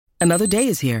Another day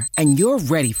is here, and you're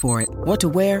ready for it. What to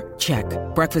wear? Check.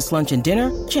 Breakfast, lunch, and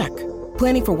dinner? Check.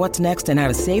 Planning for what's next and how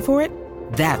to save for it?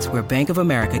 That's where Bank of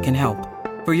America can help.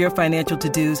 For your financial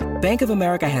to-dos, Bank of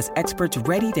America has experts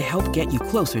ready to help get you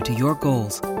closer to your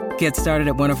goals. Get started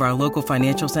at one of our local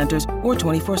financial centers or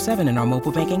 24/7 in our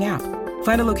mobile banking app.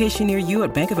 Find a location near you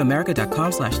at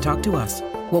bankofamerica.com/talktous.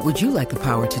 What would you like the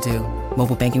power to do?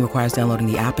 Mobile banking requires downloading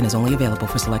the app and is only available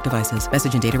for select devices.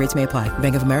 Message and data rates may apply.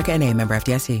 Bank of America NA, member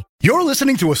FDIC. You're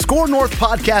listening to a Score North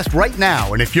podcast right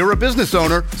now, and if you're a business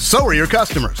owner, so are your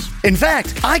customers. In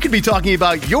fact, I could be talking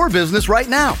about your business right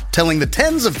now, telling the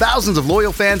tens of thousands of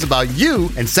loyal fans about you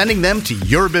and sending them to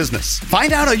your business.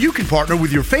 Find out how you can partner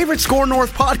with your favorite Score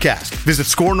North podcast. Visit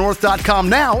scorenorth.com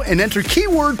now and enter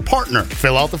keyword partner.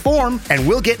 Fill out the form, and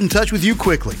we'll get in touch with you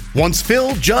quickly. Once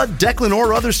Phil, Judd, Declan,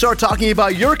 or others start talking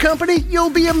about your company, you'll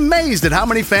be amazed at how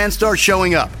many fans start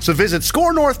showing up. So visit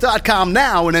scorenorth.com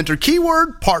now and enter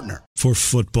keyword partner. For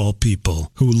football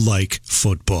people who like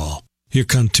football, here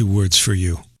come two words for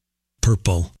you.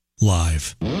 Purple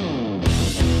Live.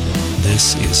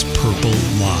 This is Purple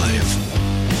Live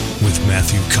with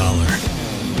Matthew Collar.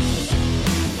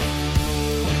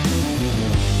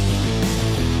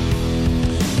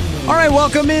 All right,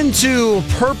 welcome into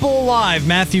Purple Live.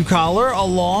 Matthew Collar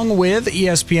along with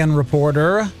ESPN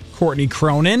reporter Courtney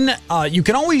Cronin. You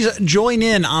can always join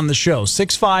in on the show.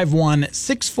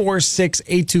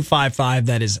 651-646-8255.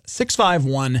 That is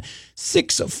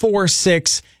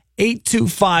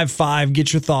 651-646-8255.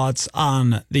 Get your thoughts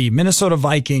on the Minnesota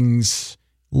Vikings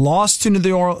loss to the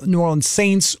New Orleans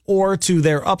Saints or to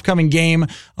their upcoming game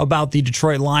about the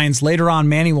Detroit Lions. Later on,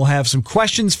 Manny will have some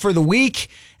questions for the week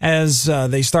as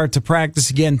they start to practice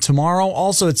again tomorrow.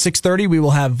 Also at 6:30, we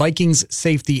will have Vikings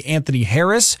safety Anthony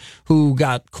Harris, who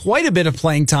got quite a bit of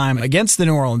playing time against the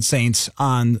New Orleans Saints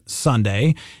on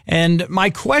Sunday. And my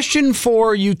question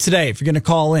for you today, if you're going to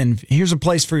call in, here's a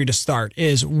place for you to start,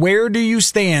 is where do you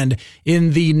stand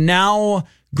in the now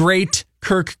great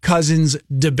Kirk Cousins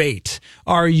debate?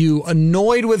 Are you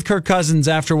annoyed with Kirk Cousins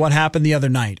after what happened the other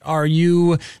night? Are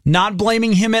you not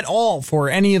blaming him at all for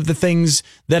any of the things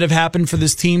that have happened for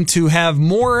this team to have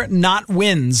more not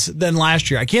wins than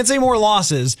last year? I can't say more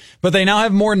losses, but they now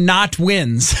have more not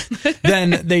wins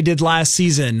than they did last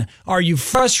season. Are you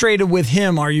frustrated with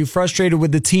him? Are you frustrated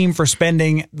with the team for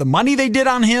spending the money they did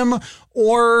on him?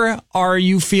 Or are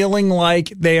you feeling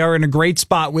like they are in a great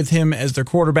spot with him as their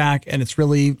quarterback and it's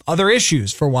really other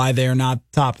issues for why they are not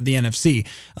top of the NFC?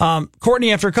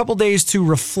 Courtney, after a couple days to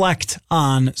reflect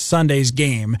on Sunday's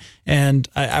game, and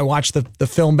I watched the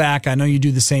film back, I know you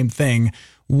do the same thing.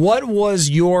 What was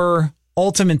your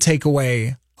ultimate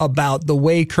takeaway about the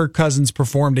way Kirk Cousins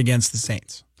performed against the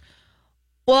Saints?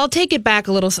 Well, I'll take it back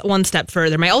one step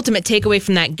further. My ultimate takeaway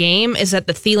from that game is that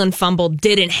the Thielen fumble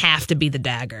didn't have to be the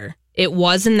dagger. It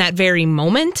was in that very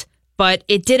moment, but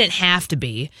it didn't have to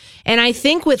be. And I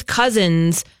think with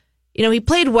Cousins, he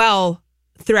played well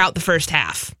throughout the first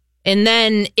half. And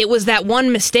then it was that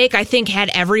one mistake I think had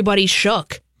everybody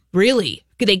shook, really.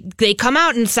 They come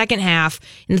out in the second half,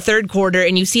 in the third quarter,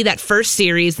 and you see that first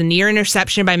series, the near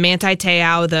interception by Manti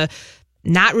Te'o, the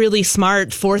not really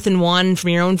smart 4th and 1 from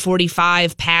your own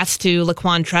 45 pass to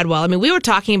Laquan Treadwell. I mean, we were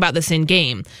talking about this in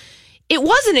game. It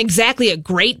wasn't exactly a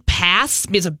great pass.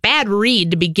 It was a bad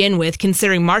read to begin with,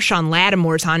 considering Marshawn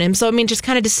Lattimore's on him. So, just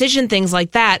kind of decision things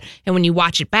like that. And when you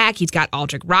watch it back, he's got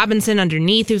Aldrick Robinson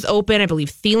underneath who's open. I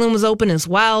believe Thielen was open as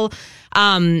well.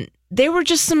 There were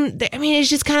just it's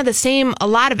just kind of the same, a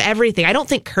lot of everything. I don't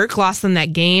think Kirk lost in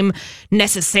that game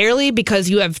necessarily because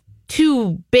you have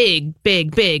two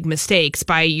big mistakes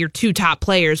by your two top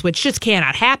players, which just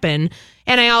cannot happen.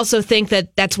 And I also think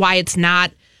that that's why it's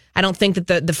not, I don't think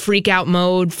that the freak out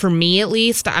mode, for me at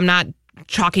least, I'm not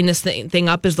chalking this thing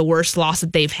up as the worst loss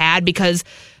that they've had because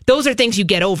those are things you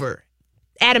get over.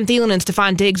 Adam Thielen and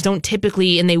Stephon Diggs don't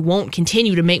typically, and they won't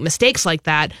continue to make mistakes like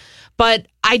that. But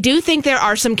I do think there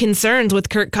are some concerns with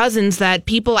Kirk Cousins that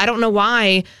people, I don't know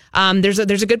why, there's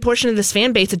a good portion of this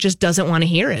fan base that just doesn't want to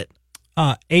hear it.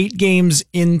 8 games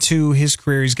into his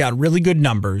career, he's got really good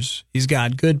numbers. He's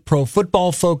got good Pro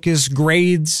Football Focus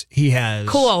grades. He has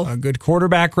a good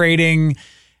quarterback rating.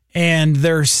 And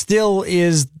there still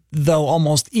is, though,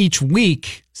 almost each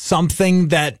week, something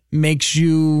that makes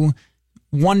you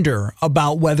wonder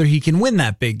about whether he can win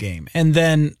that big game. And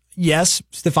then, yes,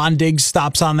 Stephon Diggs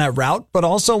stops on that route. But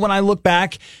also when I look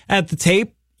back at the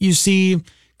tape, you see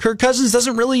Kirk Cousins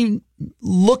doesn't really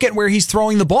look at where he's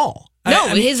throwing the ball. No,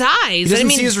 his eyes. He doesn't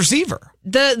see his receiver.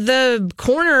 The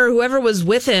corner, whoever was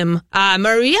with him,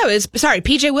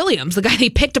 PJ Williams, the guy he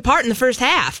picked apart in the first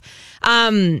half.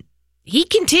 he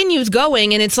continues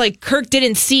going, and it's like Kirk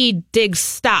didn't see Diggs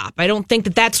stop. I don't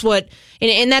think that's what,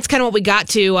 and that's kind of what we got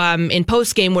to in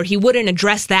postgame, where he wouldn't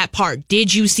address that part.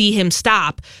 Did you see him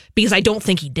stop? Because I don't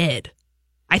think he did.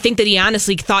 I think that he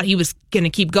honestly thought he was going to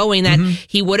keep going, that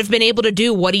he would have been able to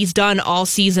do what he's done all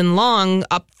season long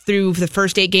up through the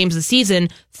first 8 games of the season,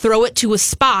 throw it to a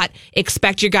spot,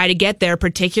 expect your guy to get there,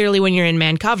 particularly when you're in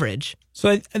man coverage.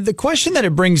 So the question that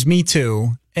it brings me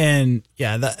to, and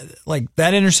yeah,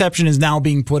 that interception is now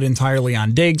being put entirely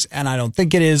on Diggs, and I don't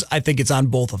think it is. I think it's on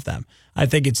both of them. I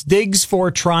think it's Diggs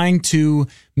for trying to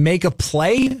make a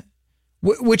play,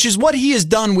 which is what he has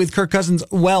done with Kirk Cousins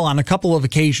well on a couple of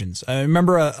occasions. I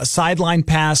remember a sideline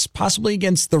pass, possibly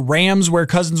against the Rams, where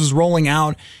Cousins was rolling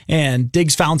out and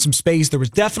Diggs found some space. There was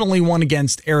definitely one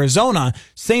against Arizona.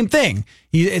 Same thing.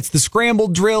 It's the scramble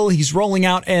drill. He's rolling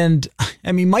out. And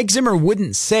I mean, Mike Zimmer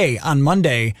wouldn't say on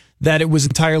Monday that it was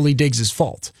entirely Diggs'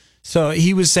 fault. So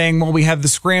he was saying, well, we have the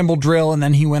scramble drill, and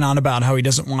then he went on about how he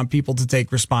doesn't want people to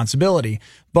take responsibility.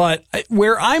 But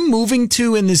where I'm moving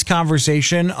to in this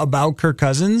conversation about Kirk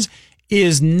Cousins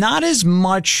is not as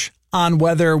much on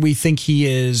whether we think he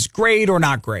is great or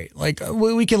not great. Like,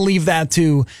 we can leave that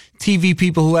to TV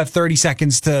people who have 30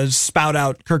 seconds to spout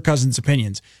out Kirk Cousins'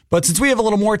 opinions. But since we have a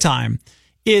little more time,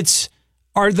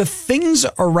 are the things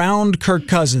around Kirk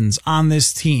Cousins on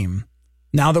this team,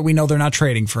 now that we know they're not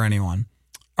trading for anyone,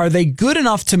 are they good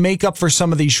enough to make up for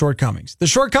some of these shortcomings? The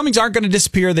shortcomings aren't going to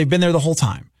disappear. They've been there the whole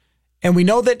time. And we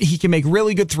know that he can make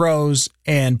really good throws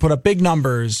and put up big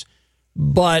numbers.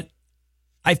 But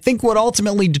I think what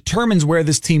ultimately determines where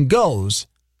this team goes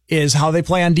is how they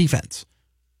play on defense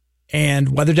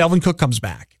and whether Dalvin Cook comes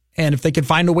back and if they can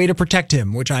find a way to protect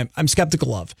him, which I'm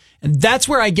skeptical of. And that's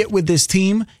where I get with this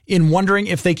team in wondering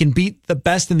if they can beat the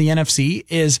best in the NFC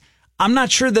is I'm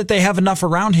not sure that they have enough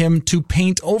around him to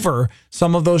paint over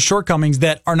some of those shortcomings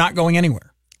that are not going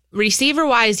anywhere.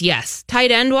 Receiver-wise, yes. Tight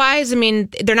end-wise, I mean,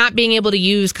 they're not being able to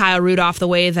use Kyle Rudolph the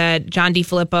way that John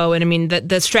DeFilippo, and I mean,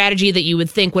 the strategy that you would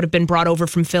think would have been brought over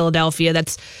from Philadelphia,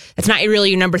 that's not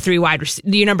really your number 3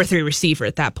 receiver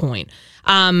at that point.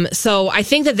 So I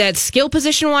think that skill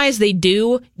position-wise, they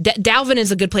do. Dalvin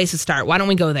is a good place to start. Why don't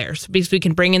we go there? Because we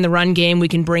can bring in the run game, we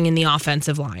can bring in the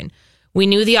offensive line. We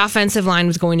knew the offensive line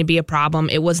was going to be a problem.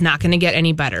 It was not going to get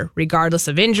any better, regardless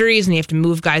of injuries, and you have to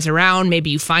move guys around. Maybe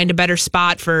you find a better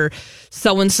spot for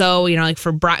so-and-so, like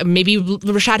for maybe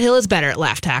Rashad Hill is better at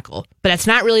left tackle. But that's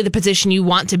not really the position you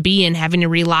want to be in, having to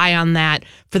rely on that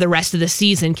for the rest of the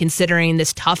season, considering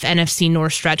this tough NFC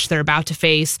North stretch they're about to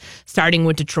face, starting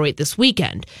with Detroit this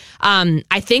weekend.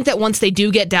 I think that once they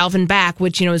do get Dalvin back,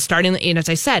 which, is starting, as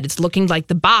I said, it's looking like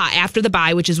after the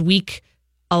bye, which is week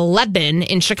 11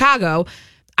 in Chicago,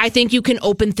 I think you can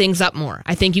open things up more.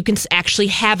 I think you can actually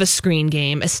have a screen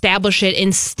game, establish it,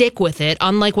 and stick with it,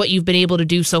 unlike what you've been able to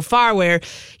do so far where,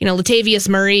 Latavius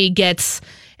Murray gets,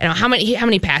 how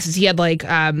many passes? He had he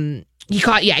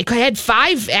had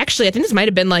 5, actually, I think this might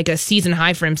have been like a season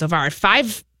high for him so far.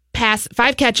 5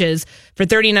 catches for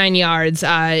 39 yards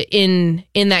in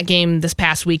that game this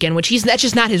past weekend, which that's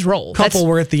just not his role. Couple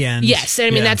were at the end. Yes, I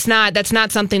mean, that's not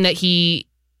something that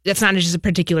that's not just a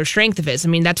particular strength of his. I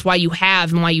mean, that's why you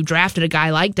have and why you drafted a guy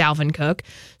like Dalvin Cook.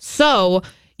 So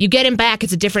you get him back.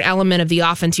 It's a different element of the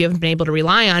offense you haven't been able to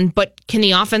rely on. But can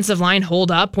the offensive line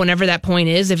hold up whenever that point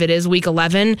is? If it is week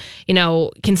 11,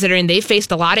 considering they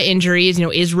faced a lot of injuries,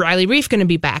 is Riley Reiff going to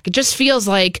be back? It just feels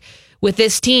like with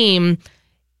this team,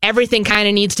 everything kind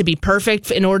of needs to be perfect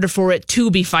in order for it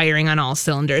to be firing on all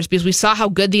cylinders, because we saw how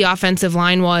good the offensive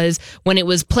line was when it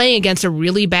was playing against a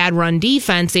really bad run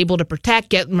defense, able to protect,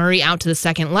 get Murray out to the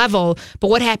second level. But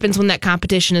what happens when that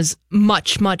competition is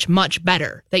much, much, much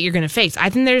better that you're going to face? I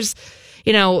think there's,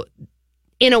 in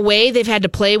a way, they've had to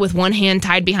play with one hand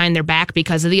tied behind their back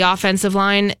because of the offensive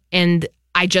line, and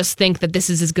I just think that this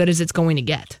is as good as it's going to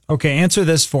get. Okay, answer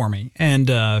this for me. And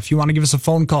if you want to give us a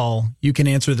phone call, you can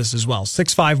answer this as well.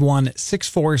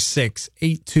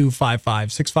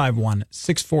 651-646-8255.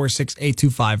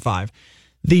 651-646-8255.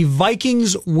 The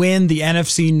Vikings win the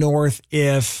NFC North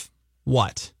if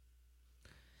what?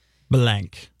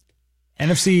 Blank.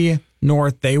 NFC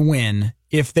North, they win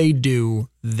if they do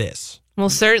this. Well,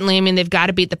 certainly. I mean, they've got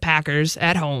to beat the Packers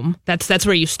at home. That's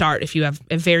where you start if you have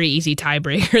a very easy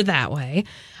tiebreaker that way.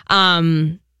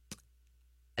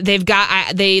 They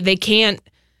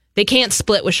can't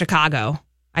split with Chicago.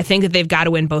 I think that they've got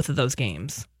to win both of those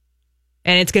games,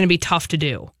 and it's going to be tough to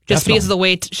do just because of the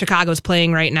way Chicago's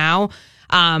playing right now.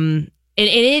 I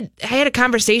had a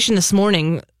conversation this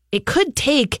morning. It could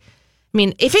take. I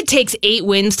mean, if it takes 8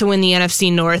 wins to win the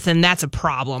NFC North, then that's a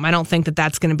problem. I don't think that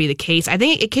that's going to be the case. I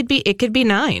think it could be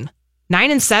 9.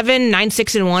 9-7,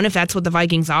 9-6-1, if that's what the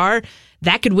Vikings are,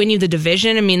 that could win you the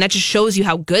division. I mean, that just shows you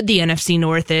how good the NFC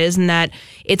North is, and that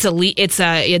it's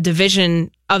a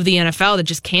division of the NFL that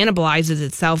just cannibalizes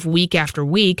itself week after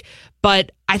week.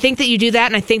 But I think that you do that,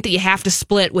 and I think that you have to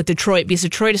split with Detroit because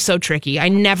Detroit is so tricky. I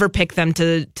never pick them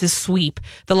to sweep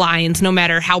the Lions, no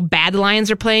matter how bad the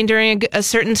Lions are playing during a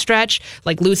certain stretch,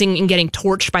 like losing and getting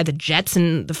torched by the Jets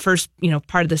in the first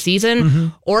part of the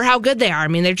season, or how good they are. I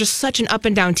mean, they're just such an up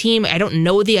and down team. I don't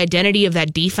know the identity of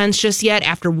that defense just yet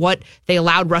after what they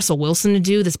allowed Russell Wilson to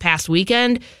do this past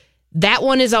weekend. That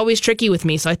one is always tricky with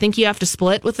me, so I think you have to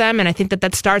split with them, and I think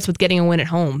that starts with getting a win at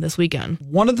home this weekend.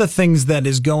 One of the things that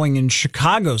is going in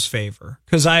Chicago's favor,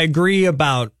 because I agree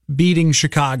about beating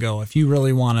Chicago if you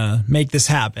really want to make this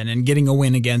happen and getting a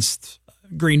win against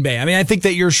Green Bay. I mean, I think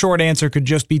that your short answer could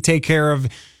just be take care of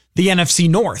the NFC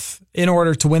North in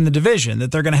order to win the division,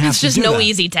 that they're going to have to do that. It's just no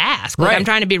easy task. Like, right. I'm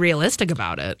trying to be realistic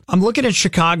about it. I'm looking at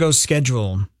Chicago's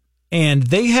schedule, and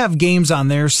they have games on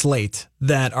their slate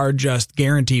that are just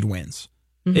guaranteed wins.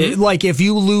 Like, if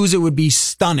you lose, it would be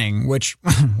stunning, which,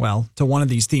 well, to one of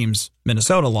these teams,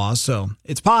 Minnesota lost, so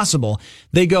it's possible.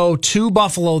 They go to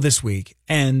Buffalo this week,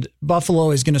 and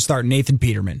Buffalo is going to start Nathan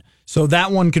Peterman. So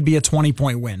that one could be a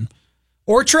 20-point win.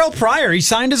 Or Terrell Pryor. He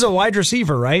signed as a wide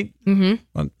receiver, right?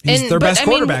 Well, he's their best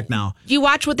quarterback now. You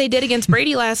watch what they did against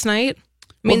Brady last night.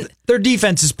 I mean, their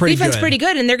defense is pretty good. Pretty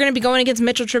good, and they're going to be going against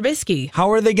Mitchell Trubisky.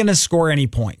 How are they going to score any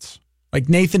points? Like,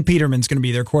 Nathan Peterman's going to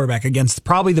be their quarterback against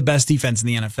probably the best defense in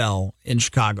the NFL in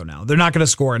Chicago now. They're not going to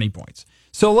score any points.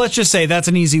 So let's just say that's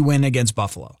an easy win against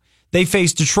Buffalo. They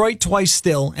face Detroit twice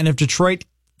still, and if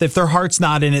their heart's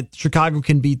not in it, Chicago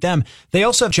can beat them. They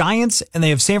also have Giants and they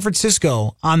have San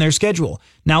Francisco on their schedule.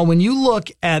 Now, when you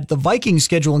look at the Vikings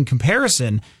schedule in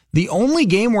comparison, the only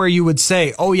game where you would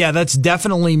say, oh yeah, that's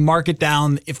definitely mark it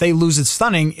down if they lose it's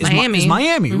stunning is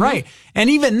Miami, right? And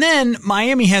even then,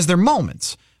 Miami has their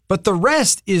moments. But the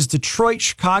rest is Detroit,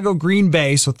 Chicago, Green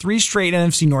Bay, so 3 straight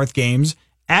NFC North games,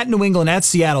 at New England, at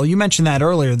Seattle. You mentioned that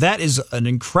earlier. That is an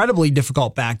incredibly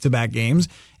difficult back-to-back games.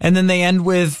 And then they end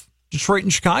with Detroit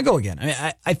and Chicago again. I mean,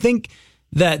 I think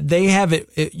that they have it.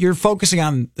 You're focusing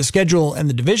on the schedule and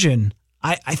the division.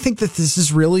 I think that this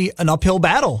is really an uphill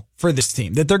battle for this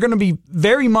team, that they're going to be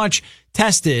very much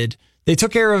tested. They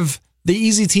took care of the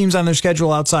easy teams on their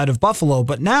schedule outside of Buffalo,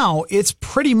 but now it's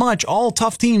pretty much all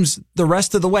tough teams the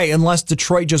rest of the way, unless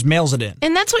Detroit just mails it in.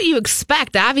 And that's what you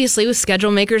expect. Obviously, with schedule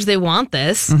makers, they want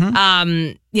this,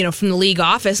 from the league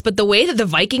office. But the way that the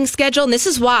Vikings schedule, and this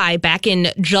is why back in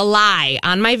July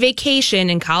on my vacation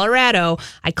in Colorado,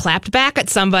 I clapped back at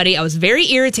somebody. I was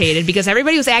very irritated because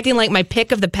everybody was acting like my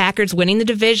pick of the Packers winning the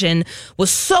division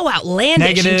was so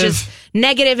outlandish and just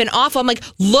negative and awful. I'm like,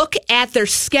 look at their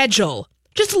schedule.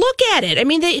 Just look at it. I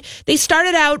mean, they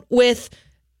started out with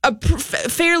a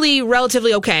fairly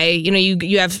relatively okay.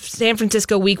 You have San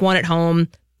Francisco week 1 at home,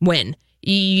 win.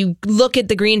 You look at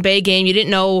the Green Bay game. You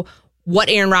didn't know what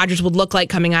Aaron Rodgers would look like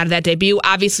coming out of that debut.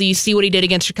 Obviously, you see what he did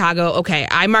against Chicago. Okay,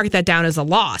 I marked that down as a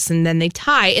loss, and then they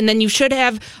tie, and then you should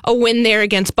have a win there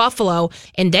against Buffalo,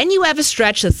 and then you have a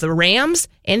stretch that's the Rams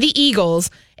and the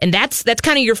Eagles, and that's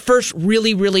kind of your first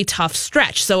really, really tough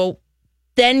stretch. So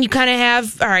then you kind of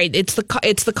have, all right, it's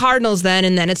the Cardinals then,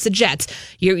 and then it's the Jets.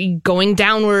 You're going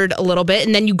downward a little bit,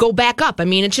 and then you go back up. I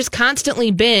mean, it's just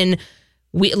constantly been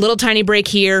little tiny break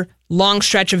here, long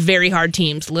stretch of very hard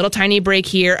teams. Little tiny break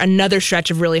here, another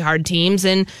stretch of really hard teams.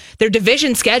 And their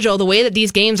division schedule, the way that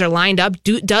these games are lined up,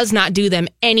 does not do them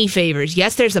any favors.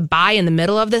 Yes, there's a bye in the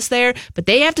middle of this there, but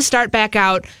they have to start back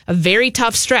out a very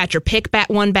tough stretch or pick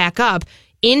one back up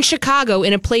in Chicago,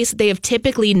 in a place that they have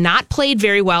typically not played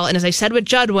very well. And as I said with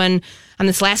Judwin on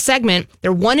this last segment,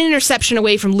 they're 1 interception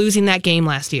away from losing that game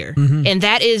last year. And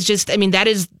that is that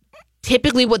is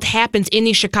typically what happens in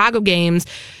these Chicago games.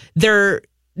 It's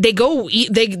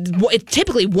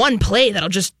typically one play that'll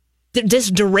just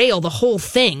derail the whole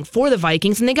thing for the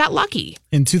Vikings, and they got lucky.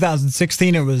 In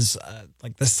 2016, it was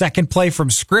like the second play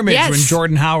from scrimmage when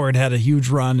Jordan Howard had a huge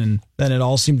run, and then it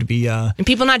all seemed to be and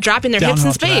people not dropping their hips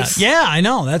in space. Yeah, I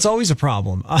know. That's always a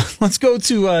problem. Let's go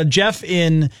to Jeff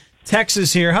in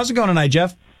Texas here. How's it going tonight,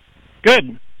 Jeff?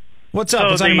 Good. What's up?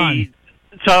 What's on your mind?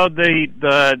 So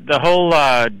the whole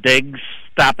Diggs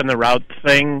stopping the route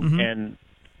thing, and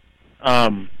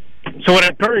so what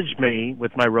encouraged me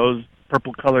with my rose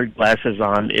purple colored glasses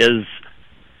on is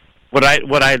what I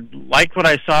liked what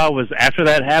I saw was after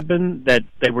that happened that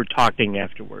they were talking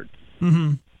afterwards.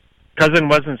 Cousin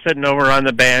wasn't sitting over on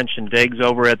the bench and Diggs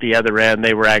over at the other end.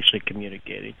 They were actually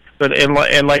communicating. But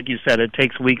and like you said, it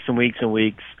takes weeks and weeks and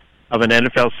weeks of an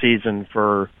NFL season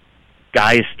for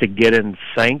guys to get in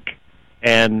sync.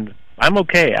 And I'm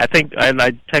okay. I think I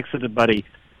texted a buddy.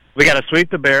 We got to sweep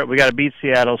the Bears. We got to beat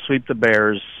Seattle, sweep the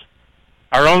Bears.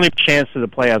 Our only chance to the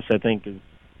playoffs, I think,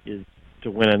 is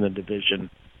to win in the division.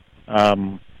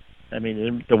 I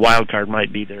mean, the wild card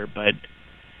might be there, but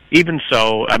even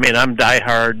so, I mean, I'm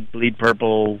diehard, bleed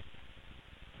purple,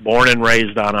 born and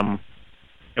raised on them.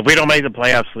 If we don't make the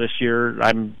playoffs this year,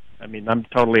 I'm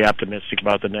totally optimistic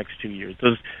about the next 2 years.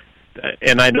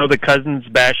 And I know the Cousins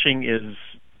bashing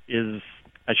is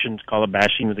I shouldn't call it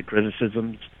bashing with the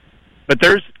criticisms, but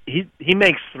he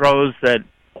makes throws that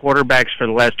quarterbacks for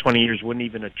the last 20 years wouldn't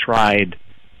even have tried,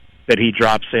 that he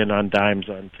drops in on dimes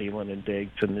on Thielen and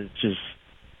Diggs, and it's just,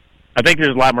 I think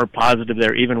there's a lot more positive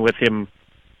there, even with him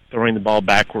throwing the ball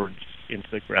backwards into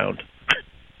the ground.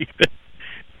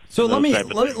 So let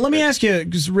me ask you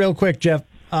just real quick, Jeff.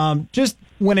 Just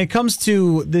when it comes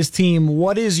to this team,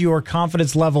 what is your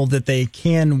confidence level that they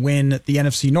can win the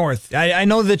NFC North? I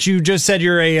know that you just said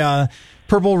you're a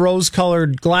purple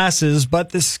rose-colored glasses, but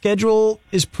the schedule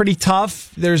is pretty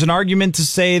tough. There's an argument to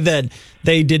say that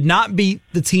they did not beat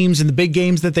the teams in the big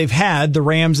games that they've had, the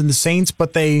Rams and the Saints,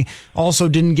 but they also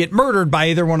didn't get murdered by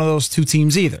either one of those two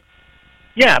teams either.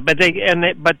 Yeah, but they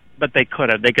could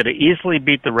have. They could have easily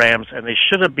beat the Rams, and they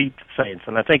should have beat the Saints.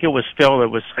 And I think it was Phil that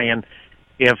was saying,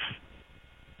 and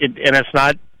it's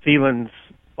not Thielen's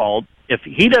fault. If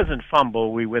he doesn't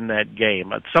fumble, we win that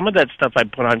game. Some of that stuff I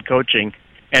put on coaching.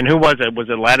 And who was it? Was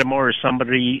it Lattimore or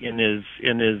somebody in his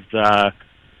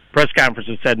press conference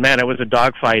that said, "Man, it was a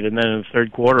dogfight," and then in the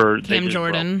third quarter, Cam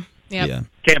Jordan. Yep. Yeah.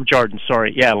 Cam Jordan.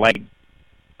 Sorry. Yeah,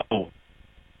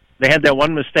 they had that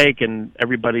one mistake, and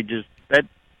everybody just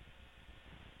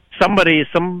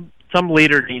some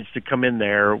leader needs to come in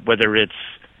there, whether it's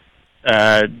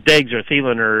Diggs or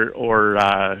Thielen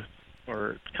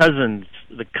or Cousins,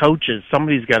 the coaches.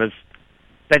 Somebody's got to.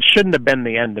 That shouldn't have been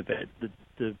the end of it.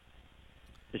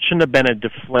 It shouldn't have been a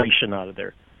deflation out of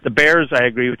there. The Bears, I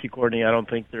agree with you, Courtney. I don't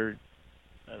think they're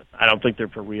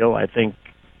for real.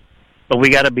 But we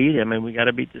got to beat him, and we got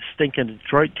to beat the stinking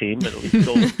Detroit team. But at least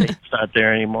Golden State's not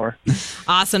there anymore.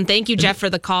 Awesome. Thank you, Jeff, for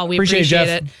the call. We appreciate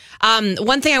Jeff. it.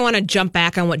 One thing I want to jump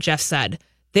back on what Jeff said.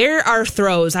 There are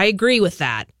throws, I agree with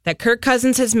that Kirk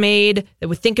Cousins has made, that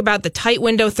we think about the tight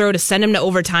window throw to send him to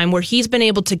overtime, where he's been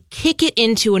able to kick it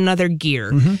into another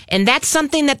gear. Mm-hmm. And that's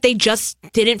something that they just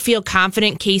didn't feel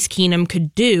confident Case Keenum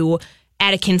could do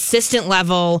at a consistent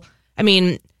level. I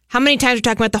mean, how many times are we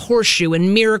talking about the horseshoe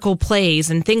and miracle plays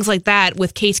and things like that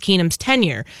with Case Keenum's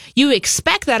tenure? You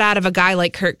expect that out of a guy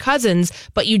like Kirk Cousins,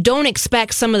 but you don't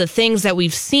expect some of the things that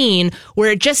we've seen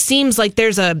where it just seems like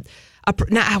there's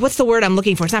what's the word I'm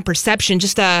looking for? It's not perception,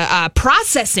 just a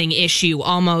processing issue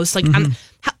almost. Like,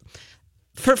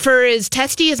 for as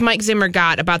testy as Mike Zimmer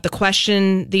got about the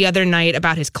question the other night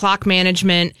about his clock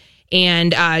management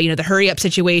and the hurry up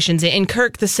situations, and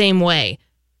Kirk the same way.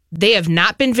 They have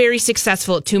not been very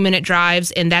successful at 2-minute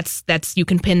drives, and that's you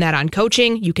can pin that on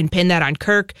coaching, you can pin that on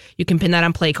Kirk, you can pin that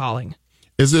on play calling.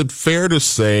 Is it fair to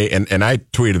say, and I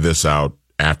tweeted this out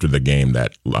after the game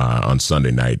that on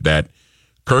Sunday night, that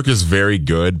Kirk is very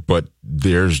good, but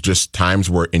there's just times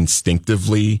where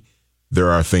instinctively there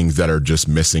are things that are just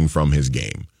missing from his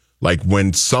game. Like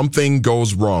when something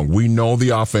goes wrong, we know the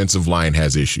offensive line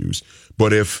has issues,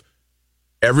 but if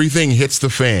everything hits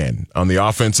the fan on the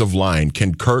offensive line,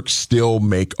 can Kirk still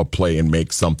make a play and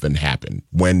make something happen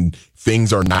when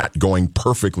things are not going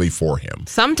perfectly for him?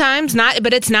 Sometimes not,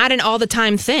 but it's not an all the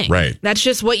time thing. Right. That's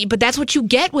just but that's what you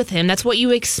get with him. That's what you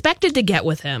expected to get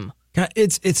with him.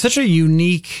 It's such a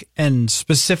unique and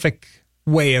specific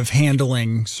way of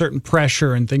handling certain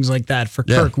pressure and things like that for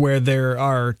Kirk, where there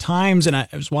are times, and I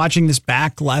was watching this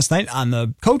back last night on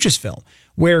the coach's film,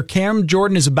 where Cam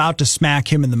Jordan is about to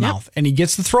smack him in the mouth, and he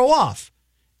gets the throw off,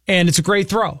 and it's a great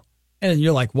throw. And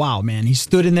you're like, wow, man, he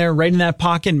stood in there right in that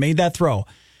pocket and made that throw.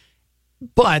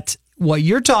 But what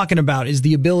you're talking about is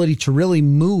the ability to really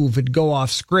move and go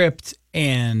off script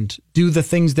and do the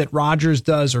things that Rodgers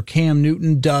does or Cam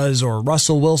Newton does or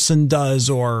Russell Wilson does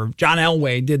or John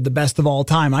Elway did the best of all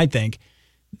time, I think.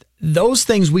 Those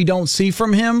things we don't see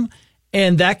from him,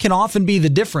 and that can often be the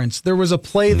difference. There was a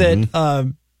play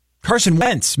that Carson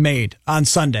Wentz made on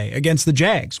Sunday against the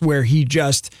Jags where he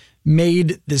just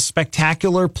made this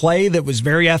spectacular play that was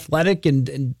very athletic,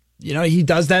 and he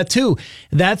does that too.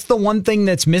 That's the one thing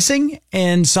that's missing,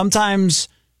 and sometimes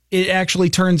it actually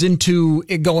turns into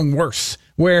it going worse,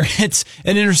 where it's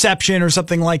an interception or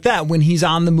something like that when he's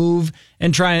on the move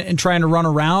and trying to run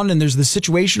around, and there's the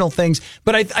situational things.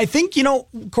 But I think,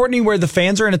 Courtney, where the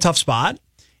fans are in a tough spot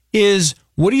is,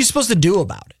 what are you supposed to do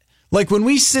about it? Like when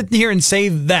we sit here and say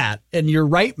that, and you're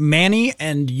right, Manny,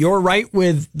 and you're right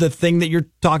with the thing that you're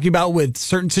talking about with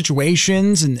certain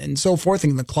situations and so forth,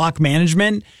 and the clock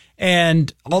management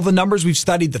and all the numbers we've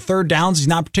studied, the third downs he's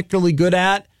not particularly good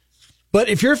at. But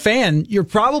if you're a fan, you're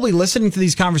probably listening to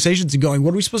these conversations and going,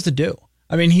 what are we supposed to do?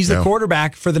 I mean, he's the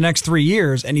quarterback for the next 3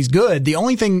 years, and he's good. The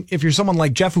only thing, if you're someone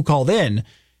like Jeff who called in,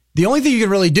 the only thing you can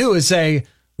really do is say,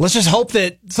 let's just hope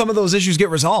that some of those issues get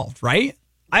resolved, right?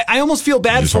 I almost feel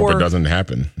bad just for... hope it doesn't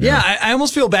happen. Yeah, I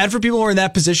almost feel bad for people who are in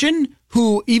that position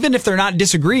who, even if they're not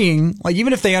disagreeing, like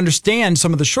even if they understand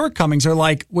some of the shortcomings, are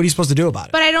like, what are you supposed to do about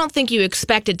it? But I don't think you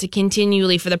expect it to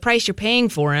continually, for the price you're paying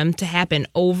for him, to happen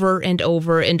over and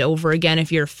over and over again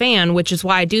if you're a fan, which is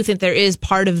why I do think there is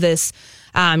part of this,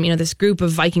 this group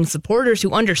of Viking supporters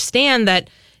who understand that,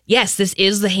 yes, this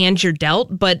is the hand you're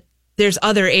dealt, but there's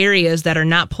other areas that are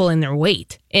not pulling their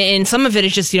weight. And some of it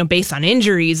is just, based on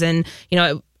injuries. And,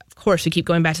 of course, we keep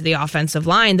going back to the offensive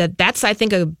line. That's, I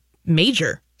think, a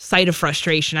major site of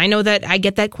frustration. I know that I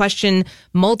get that question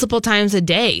multiple times a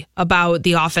day about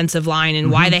the offensive line and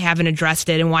why they haven't addressed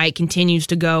it and why it continues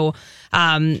to go,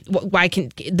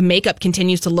 the makeup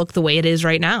continues to look the way it is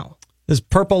right now. This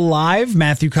Purple Live,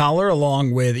 Matthew Collar,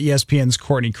 along with ESPN's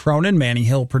Courtney Cronin, Manny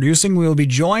Hill producing. We will be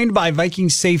joined by Viking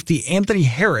safety Anthony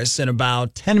Harris in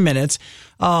about 10 minutes.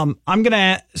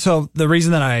 So the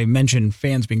reason that I mentioned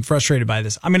fans being frustrated by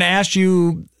this, I'm going to ask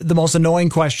you the most annoying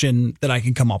question that I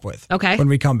can come up with. Okay. When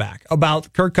we come back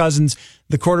about Kirk Cousins,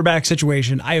 the quarterback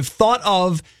situation. I have thought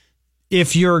of,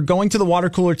 if you're going to the water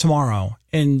cooler tomorrow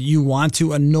and you want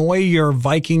to annoy your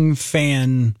Viking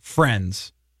fan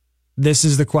friends, this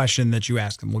is the question that you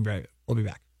ask them. We'll be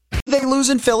back. They lose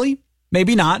in Philly?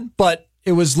 Maybe not, but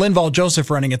it was Linval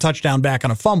Joseph running a touchdown back on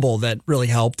a fumble that really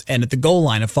helped, and at the goal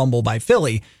line, a fumble by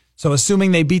Philly. So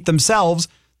assuming they beat themselves,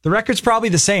 the record's probably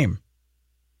the same.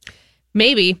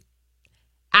 Maybe.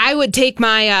 I would take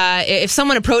my, if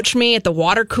someone approached me at the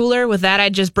water cooler with that,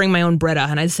 I'd just bring my own Brita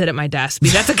and I'd sit at my desk.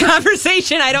 Because that's a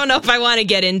conversation I don't know if I want to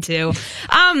get into.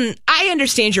 I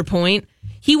understand your point.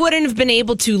 He wouldn't have been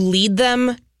able to lead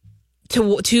them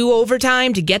to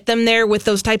overtime to get them there with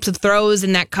those types of throws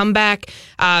and that comeback,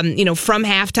 from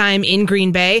halftime in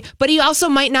Green Bay. But he also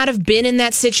might not have been in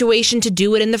that situation to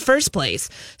do it in the first place.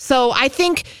 So I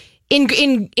think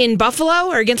in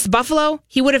Buffalo or against Buffalo,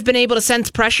 he would have been able to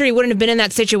sense pressure. He wouldn't have been in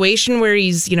that situation where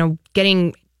he's,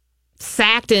 getting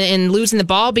sacked and losing the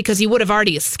ball because he would have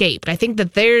already escaped. I think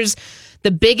that there's the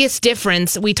biggest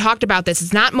difference. We talked about this.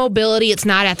 It's not mobility. It's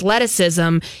not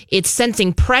athleticism. It's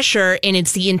sensing pressure, and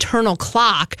it's the internal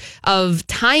clock of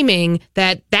timing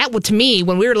that to me,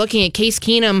 when we were looking at Case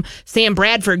Keenum, Sam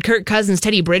Bradford, Kirk Cousins,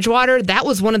 Teddy Bridgewater, that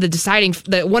was one of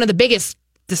the biggest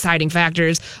deciding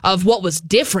factors of what was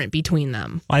different between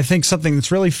them. I think something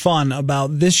that's really fun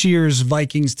about this year's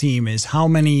Vikings team is how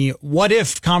many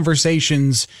what-if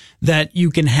conversations that you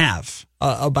can have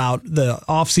about the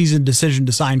offseason decision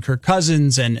to sign Kirk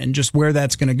Cousins and just where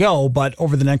that's going to go. But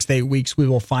over the next 8 weeks, we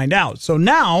will find out. So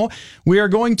now we are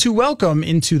going to welcome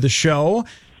into the show,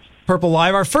 Purple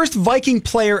Live, our first Viking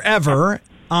player ever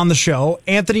on the show,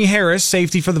 Anthony Harris,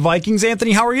 safety for the Vikings.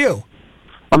 Anthony, how are you?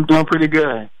 I'm doing pretty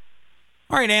good.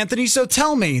 All right, Anthony, so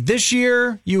tell me, this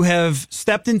year you have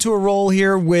stepped into a role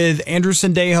here with Andrew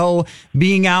Sendejo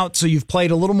being out, so you've played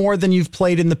a little more than you've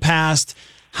played in the past.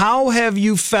 How have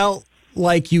you felt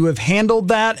like you have handled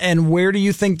that, and where do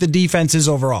you think the defense is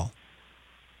overall?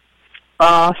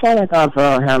 I feel like I've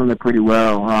handled it pretty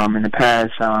well. In the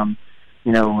past,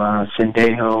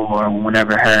 Sendejo or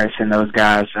whenever Harris and those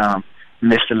guys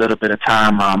missed a little bit of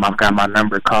time, I've got my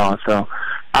number called. So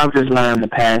I've just learned in the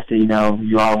past that,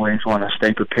 you always want to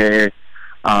stay prepared,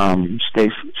 stay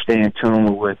in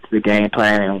tune with the game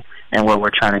plan and what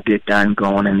we're trying to get done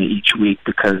going into each week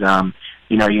because,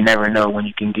 you never know when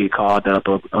you can get called up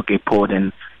or get pulled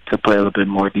in to play a little bit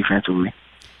more defensively.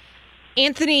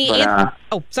 Anthony,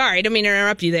 sorry, I didn't mean to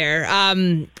interrupt you there.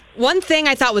 One thing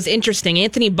I thought was interesting,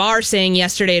 Anthony Barr saying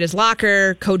yesterday at his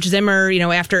locker, Coach Zimmer,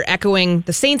 after echoing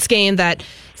the Saints game, that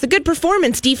it's a good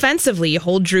performance defensively. You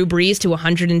hold Drew Brees to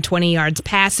 120 yards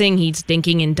passing. He's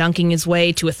dinking and dunking his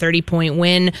way to a 30-point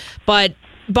win. But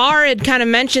Barr had kind of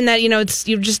mentioned that, you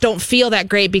just don't feel that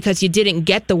great because you didn't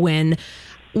get the win.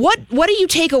 What do you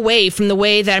take away from the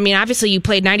way that, obviously you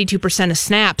played 92% of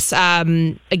snaps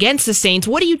against the Saints.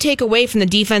 What do you take away from the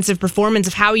defensive performance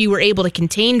of how you were able to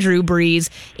contain Drew Brees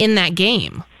in that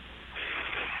game?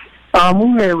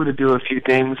 We were able to do a few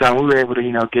things. We were able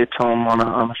to, get to him on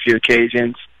a few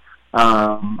occasions. We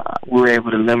were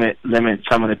able to limit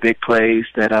some of the big plays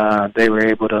that they were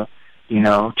able to,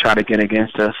 try to get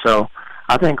against us. So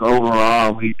I think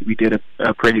overall we did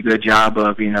a pretty good job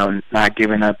of, not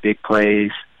giving up big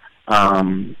plays,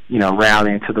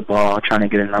 rallying to the ball, trying to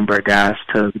get a number of guys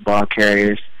to the ball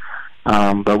carriers.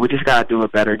 But we just got to do a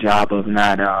better job of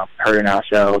not hurting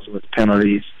ourselves with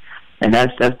penalties. And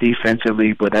that's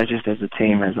defensively, but that's just as a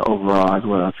team as overall as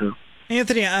well, too.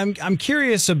 Anthony, I'm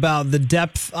curious about the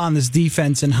depth on this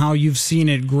defense and how you've seen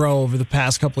it grow over the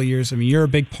past couple of years. I mean, you're a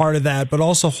big part of that, but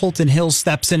also Holton Hill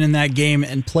steps in that game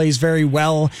and plays very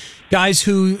well. Guys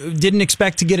who didn't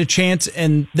expect to get a chance,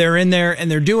 and they're in there and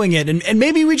they're doing it. And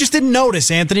maybe we just didn't notice,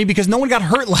 Anthony, because no one got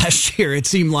hurt last year, it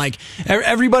seemed like.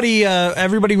 Everybody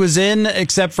was in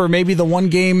except for maybe the one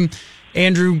game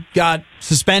Andrew got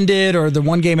suspended or the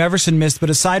one game Everson missed, but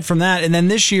aside from that, and then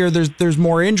this year there's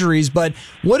more injuries. But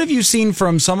what have you seen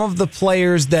from some of the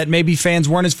players that maybe fans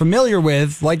weren't as familiar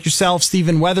with, like yourself,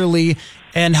 Stephen Weatherly,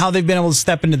 and how they've been able to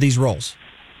step into these roles?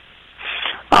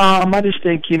 I just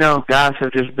think, guys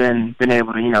have just been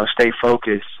able to, stay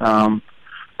focused.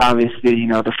 Obviously,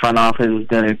 the front office has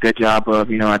done a good job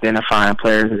of, identifying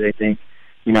players that they think,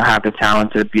 have the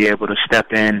talent to be able to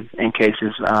step in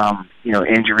cases,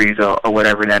 injuries or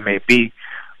whatever that may be.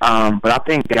 But I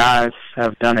think guys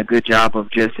have done a good job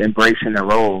of just embracing the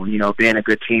role, being a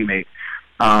good teammate.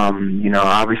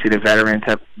 Obviously the veterans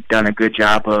have done a good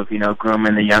job of,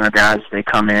 grooming the younger guys as they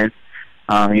come in.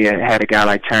 You had a guy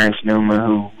like Terrence Newman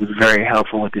who was very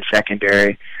helpful with the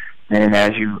secondary. And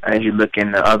as you look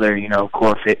in the other,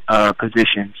 core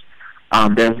positions,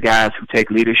 there's guys who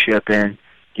take leadership and,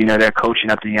 they're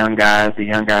coaching up the young guys. The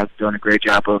young guys are doing a great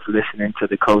job of listening to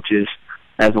the coaches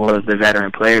as well as the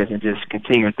veteran players and just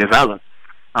continue to develop.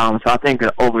 So I think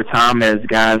that over time, as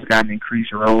guys gotten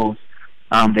increased roles,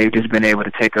 they've just been able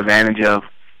to take advantage of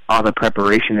all the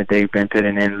preparation that they've been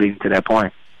putting in leading to that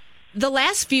point. The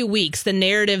last few weeks, the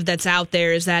narrative that's out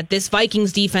there is that this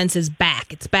Vikings defense is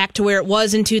back. It's back to where it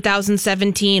was in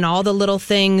 2017, all the little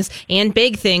things and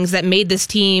big things that made this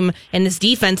team and this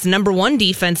defense the number one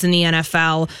defense in the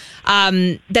NFL,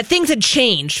 that things had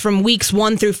changed from weeks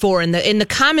 1 through 4. And the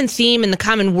common theme and the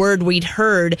common word we'd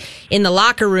heard in the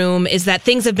locker room is that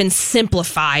things have been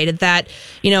simplified, that,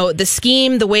 the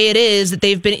scheme, the way it is,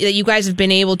 that you guys have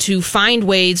been able to find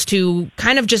ways to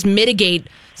kind of just mitigate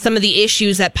some of the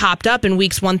issues that popped up in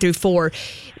weeks 1 through 4.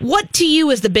 What to you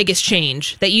is the biggest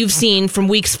change that you've seen from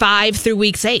weeks 5 through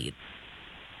weeks 8?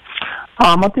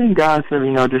 I think guys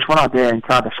have, just went out there and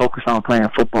tried to focus on playing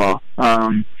football.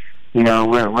 We're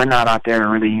not out there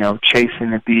really, chasing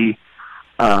to be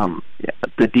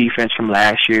the defense from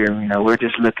last year. We're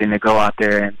just looking to go out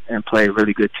there and play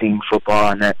really good team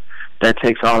football, and that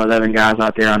takes all 11 guys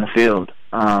out there on the field.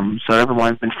 So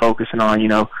everyone's been focusing on,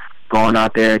 going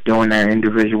out there, doing their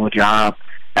individual job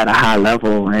at a high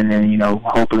level, and then,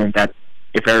 hoping that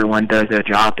if everyone does their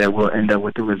job, that we'll end up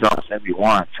with the results that we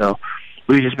want. So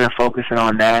we've just been focusing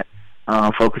on that,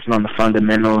 focusing on the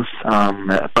fundamentals,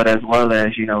 but as well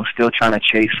as, still trying to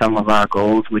chase some of our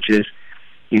goals, which is,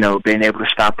 being able to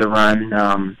stop the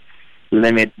run,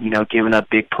 limit, giving up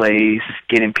big plays,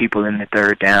 getting people in the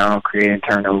third down, creating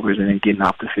turnovers, and then getting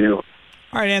off the field.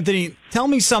 All right, Anthony, tell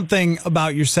me something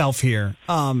about yourself here.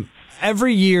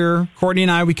 Every year, Courtney and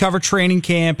I, we cover training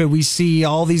camp, and we see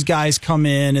all these guys come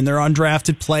in, and they're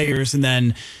undrafted players, and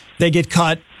then they get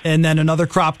cut, and then another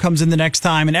crop comes in the next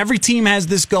time, and every team has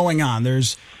this going on.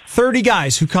 There's 30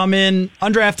 guys who come in,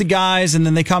 undrafted guys, and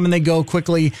then they come and they go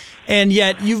quickly, and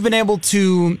yet you've been able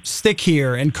to stick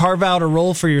here and carve out a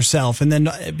role for yourself and then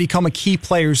become a key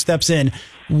player who steps in.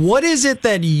 What is it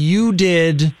that you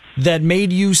did that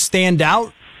made you stand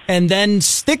out and then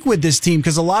stick with this team?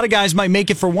 Because a lot of guys might make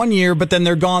it for 1 year, but then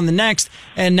they're gone the next,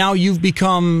 and now you've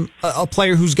become a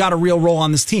player who's got a real role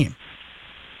on this team.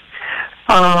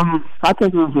 I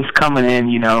think it was just coming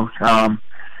in, trying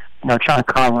to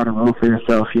carve out a role for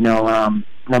yourself,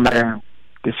 no matter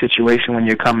the situation when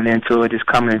you're coming into it, just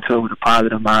coming into it with a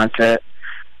positive mindset,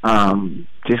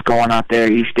 just going out there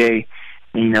each day,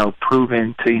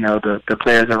 proving to, the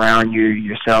players around you,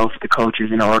 yourself, the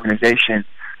coaches in the organization,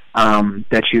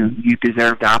 that you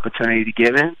deserve the opportunity to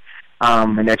give in,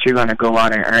 and that you're going to go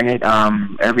out and earn it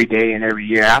every day and every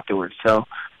year afterwards. So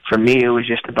for me, it was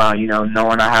just about,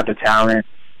 knowing I have the talent,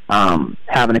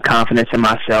 having the confidence in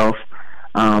myself,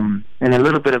 and a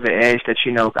little bit of an edge that,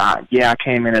 I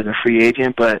came in as a free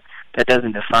agent, but that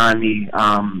doesn't define me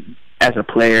as a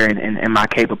player and my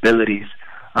capabilities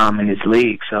in this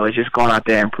league. So it's just going out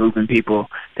there and proving people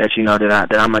that,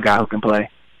 that I'm a guy who can play.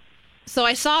 So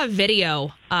I saw a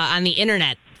video on the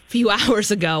internet few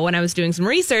hours ago when I was doing some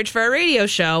research for a radio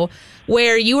show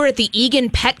where you were at the Egan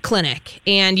Pet Clinic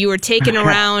and you were taken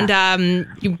around.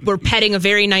 You were petting a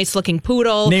very nice looking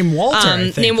poodle named Walter. I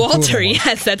think, named Walter.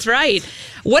 Yes, that's right.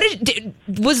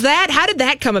 Was that? How did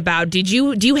that come about? Do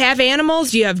you have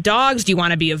animals? Do you have dogs? Do you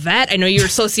want to be a vet? I know you're a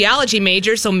sociology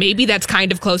major, so maybe that's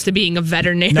kind of close to being a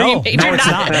veterinary major. No, it's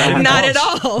not. Not at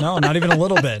all. No, not even a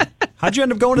little bit. How'd you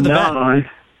end up going to the vet?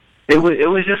 It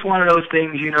was just one of those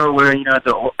things, where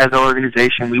as an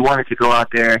organization we wanted to go out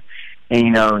there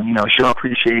and show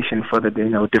appreciation for the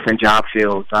different job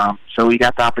fields. So we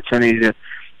got the opportunity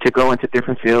to go into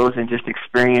different fields and just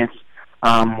experience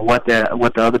what the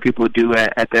other people do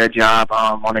at their job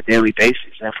on a daily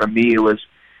basis. And for me, it was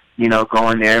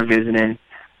going there, visiting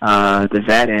the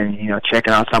vet, and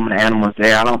checking out some of the animals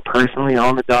there. I don't personally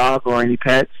own a dog or any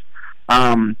pets,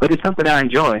 but it's something I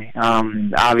enjoy.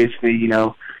 Obviously,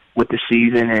 with the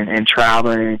season and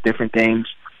traveling and different things,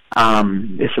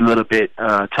 it's a little bit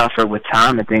tougher with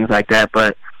time and things like that.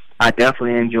 But I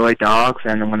definitely enjoy dogs,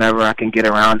 and whenever I can get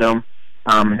around them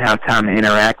and have time to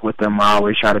interact with them, I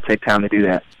always try to take time to do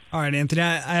that. All right, Anthony,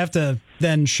 I have to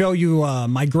then show you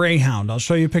my Greyhound. I'll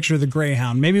show you a picture of the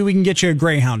Greyhound. Maybe we can get you a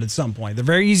Greyhound at some point. They're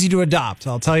very easy to adopt.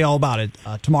 I'll tell you all about it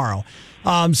tomorrow.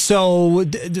 So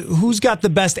who's got the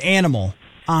best animal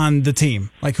on the team?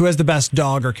 Like, who has the best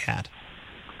dog or cat?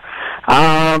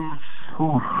 I'm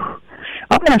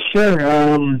not sure.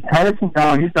 Harrison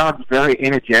dog, his dog is very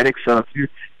energetic. So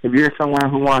if you're someone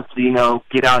who wants to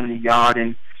get out in the yard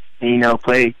and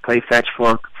play fetch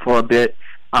for a bit,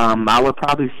 I would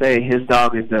probably say his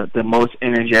dog is the most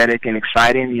energetic and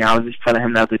exciting. I was just telling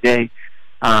him the other day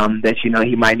that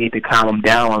he might need to calm him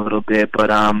down a little bit. But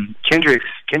Kendrick's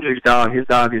dog, his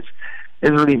dog is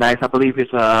really nice. I believe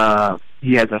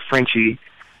he has a Frenchie.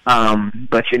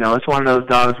 But it's one of those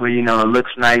dogs where it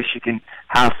looks nice. You can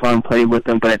have fun, play with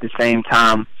them, but at the same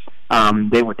time,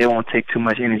 they won't take too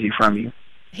much energy from you.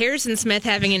 Harrison Smith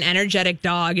having an energetic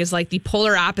dog is like the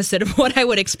polar opposite of what I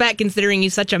would expect, considering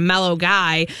he's such a mellow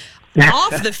guy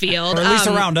off the field. Or at least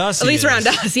around us. At least around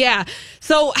us, yeah.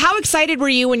 So how excited were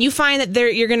you when you find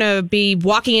that you're going to be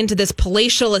walking into this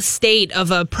palatial estate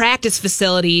of a practice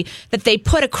facility that they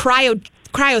put a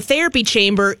cryotherapy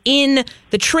chamber in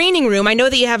the training room? I know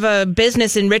that you have a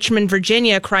business in Richmond,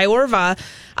 Virginia, Cryorva,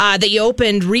 that you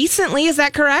opened recently. Is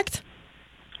that correct?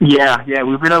 Yeah.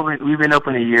 We've been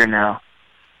open a year now.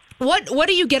 What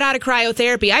do you get out of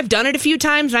cryotherapy? I've done it a few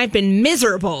times and I've been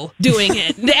miserable doing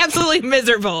it. Absolutely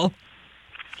miserable.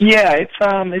 Yeah, it's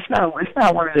not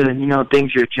one of the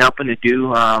things you're jumping to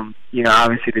do.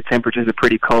 Obviously the temperatures are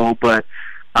pretty cold, but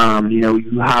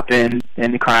you hop in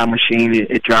the cryo machine,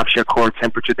 it drops your core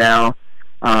temperature down,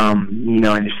 and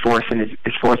it's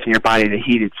forcing your body to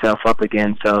heat itself up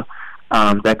again. So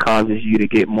that causes you to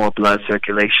get more blood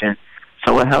circulation.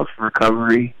 So it helps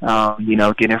recovery,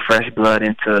 getting fresh blood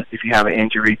into, if you have an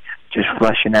injury, just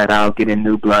flushing that out, getting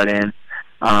new blood in,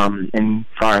 and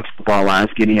as far as football-wise,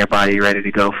 getting your body ready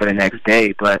to go for the next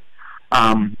day. But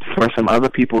for some other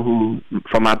people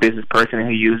for my business person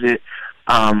who use it,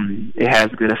 it has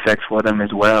good effects for them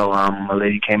as well. A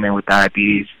lady came in with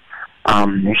diabetes,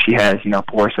 and she has,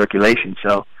 poor circulation,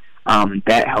 so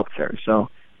that helps her.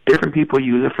 So different people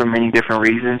use it for many different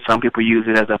reasons. Some people use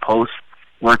it as a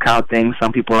post-workout thing.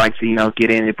 Some people like to,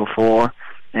 get in it before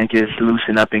and just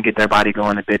loosen up and get their body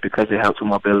going a bit because it helps with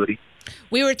mobility.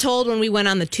 We were told when we went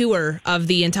on the tour of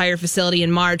the entire facility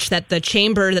in March that the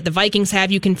chamber that the Vikings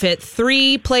have, you can fit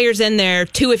 3 players in there,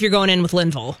 2 if you're going in with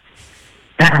Linville.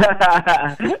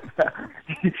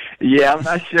 Yeah, I'm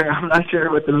not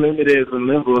sure what the limit is when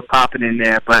Linville is popping in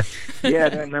there, but yeah,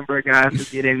 there are a number of guys who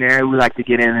get in there. We like to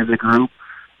get in as a group.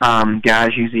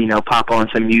 Guys usually, pop on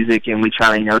some music and we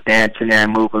try to, dance in there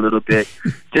and move a little bit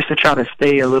just to try to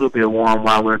stay a little bit warm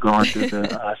while we're going through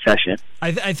the session.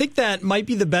 I think that might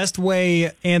be the best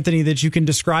way, Anthony, that you can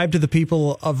describe to the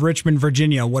people of Richmond,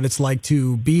 Virginia, what it's like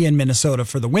to be in Minnesota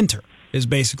for the winter. Is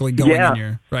basically going in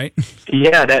here, right?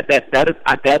 Yeah,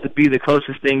 that would be the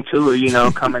closest thing to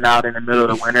it, coming out in the middle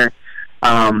of the winter.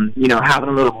 Having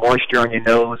a little moisture on your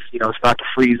nose, start to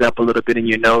freeze up a little bit in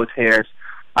your nose hairs.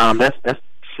 That's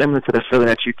similar to the feeling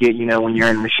that you get, when you're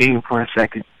in the machine for a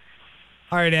second.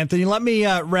 All right, Anthony, let me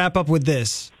wrap up with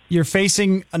this. You're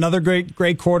facing another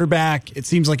great quarterback. It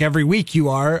seems like every week you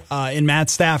are in Matt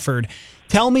Stafford.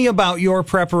 Tell me about your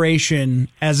preparation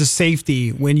as a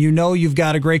safety when you've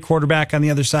got a great quarterback on the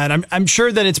other side. I'm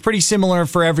sure that it's pretty similar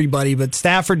for everybody, but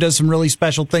Stafford does some really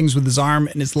special things with his arm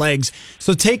and his legs.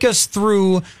 So take us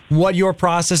through what your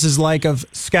process is like of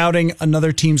scouting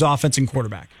another team's offense and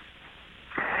quarterback.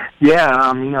 Yeah,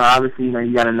 obviously,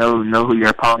 you got to know who your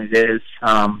opponent is.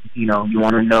 You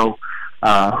want to know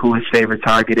who his favorite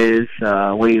target is,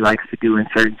 what he likes to do in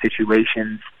certain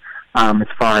situations as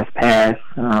far as pass.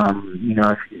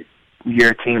 If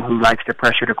you're a team who likes to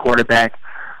pressure the quarterback,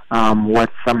 what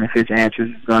some of his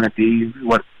answers is going to be.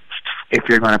 What if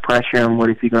you're going to pressure him? What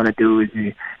is he going to do? Is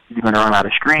he going to run out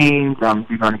of screens? Is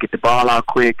he going to get the ball out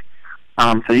quick?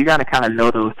 So you got to kind of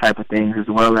know those type of things, as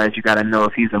well as you got to know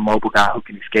if he's a mobile guy who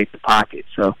can escape the pocket.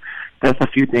 So that's a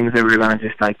few things that we're going to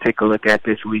just take a look at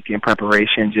this week in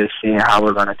preparation, just seeing how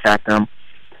we're going to attack them,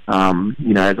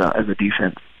 as a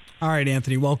defense. All right,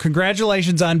 Anthony. Well,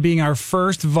 congratulations on being our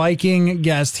first Viking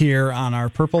guest here on our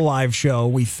Purple Live show.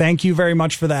 We thank you very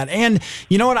much for that. And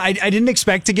you know what? I didn't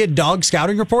expect to get dog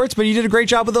scouting reports, but you did a great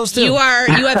job with those too. You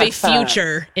have a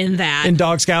future in that. In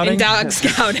dog scouting? In dog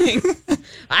scouting.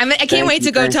 I can't wait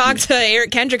to go talk to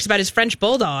Eric Kendricks about his French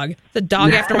Bulldog. It's a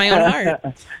dog after my own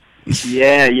heart.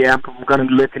 Yeah, I'm going to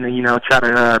be looking to, try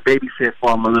to babysit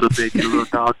for him a little bit, get a little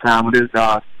dog time with his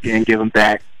dog, and give him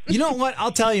back. You know what?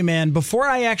 I'll tell you, man, before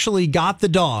I actually got the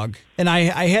dog, and I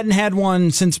hadn't had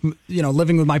one since,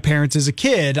 living with my parents as a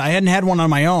kid, I hadn't had one on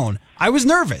my own. I was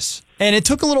nervous, and it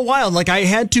took a little while. I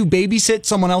had to babysit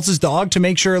someone else's dog to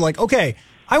make sure, okay,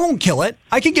 I won't kill it.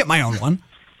 I can get my own one.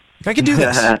 I can do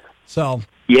this. So.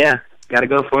 Yeah. Got to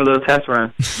go for a little test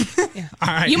run. Yeah. All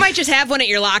right. You might just have one at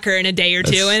your locker in a day or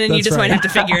two, and then you just might have to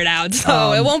figure it out.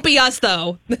 So it won't be us,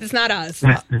 though. It's not us.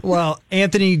 Well,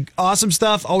 Anthony, awesome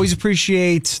stuff. Always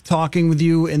appreciate talking with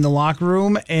you in the locker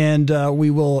room, and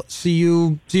we will see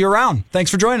you around. Thanks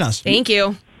for joining us. Thank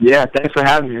you. Yeah, thanks for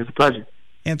having me. It's a pleasure.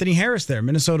 Anthony Harris there,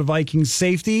 Minnesota Vikings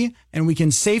safety, and we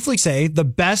can safely say the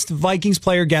best Vikings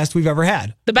player guest we've ever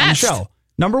had. The best. On the show.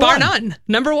 Number Bar one. none.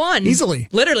 Number one. Easily.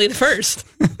 Literally the first.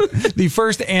 The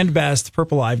first and best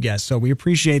Purple Live guest. So we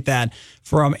appreciate that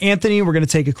from Anthony. We're going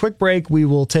to take a quick break. We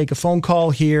will take a phone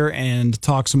call here and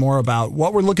talk some more about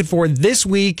what we're looking for this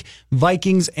week,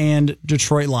 Vikings and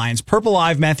Detroit Lions. Purple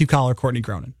Live, Matthew Collar, Courtney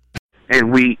Cronin.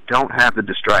 And we don't have the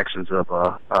distractions of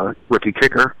a rookie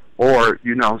kicker or,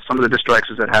 some of the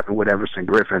distractions that happened with Everson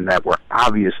Griffin that were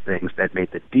obvious things that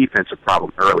made the defensive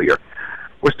problem earlier.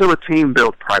 We're still a team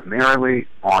built primarily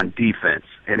on defense,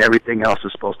 and everything else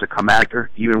is supposed to come after,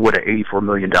 even with an $84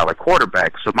 million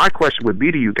quarterback. So my question would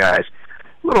be to you guys,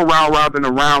 a little round-robin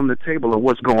around the table of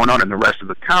what's going on in the rest of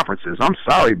the conferences. I'm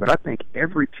sorry, but I think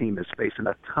every team is facing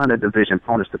a ton of division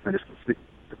opponents to finish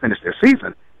their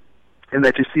season, and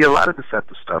that you see a lot of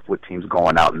deceptive stuff with teams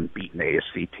going out and beating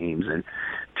AFC teams and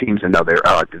teams in other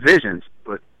divisions.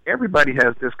 But everybody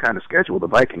has this kind of schedule the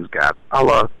Vikings got.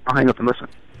 I'll hang up and listen.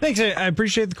 Thanks. I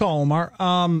appreciate the call, Omar.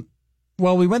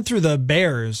 Well, we went through the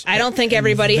Bears. I don't think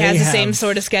everybody has the same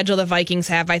sort of schedule the Vikings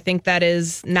have. I think that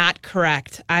is not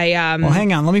correct. Well,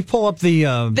 hang on. Let me pull up the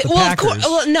Packers. Of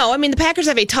course, no, the Packers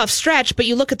have a tough stretch, but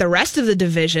you look at the rest of the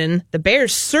division, the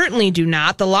Bears certainly do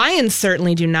not. The Lions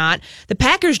certainly do not. The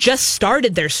Packers just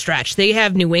started their stretch. They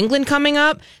have New England coming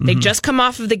up. They just come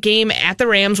off of the game at the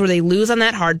Rams where they lose on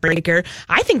that heartbreaker.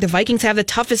 I think the Vikings have the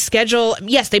toughest schedule.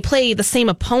 Yes, they play the same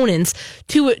opponents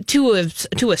to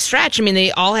a stretch.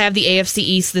 They all have the AFC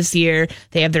East this year.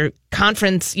 They have their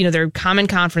conference, their common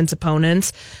conference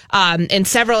opponents, and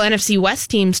several NFC West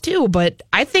teams too. But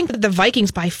I think that the Vikings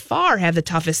by far have the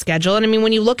toughest schedule. And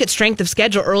when you look at strength of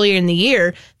schedule earlier in the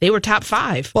year, they were top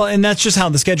 5. Well, and that's just how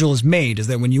the schedule is made, is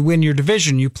that when you win your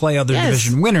division, you play other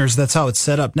division winners. That's how it's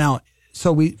set up. Now,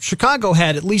 Chicago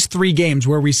had at least 3 games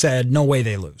where we said, no way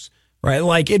they lose,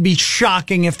 right? It'd be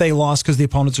shocking if they lost because the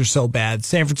opponents are so bad.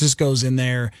 San Francisco's in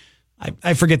there.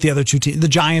 I forget the other 2 teams. The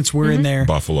Giants were in there.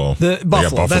 Buffalo.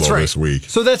 Buffalo, that's right. This week.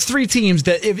 So that's 3 teams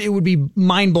that it would be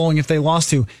mind-blowing if they lost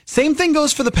to. Same thing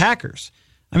goes for the Packers.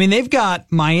 They've got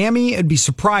Miami. It'd be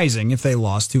surprising if they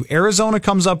lost to. Arizona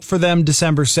comes up for them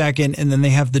December 2nd, and then they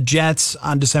have the Jets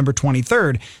on December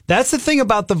 23rd. That's the thing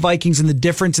about the Vikings and the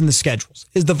difference in the schedules,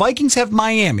 is the Vikings have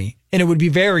Miami, and it would be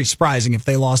very surprising if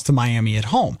they lost to Miami at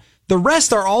home. The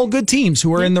rest are all good teams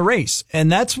who are in the race,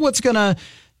 and that's what's going to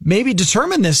maybe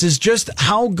determine this, is just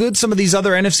how good some of these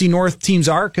other NFC North teams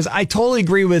are, because I totally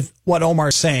agree with what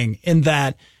Omar's saying in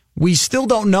that we still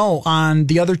don't know on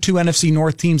the other 2 NFC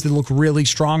North teams that look really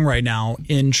strong right now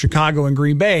in Chicago and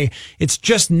Green Bay. It's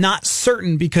just not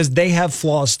certain because they have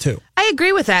flaws too. I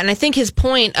agree with that, and I think his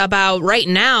point about right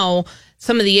now,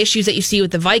 some of the issues that you see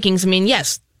with the Vikings,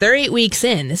 yes, they're 8 weeks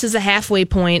in. This is a halfway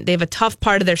point. They have a tough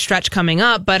part of their stretch coming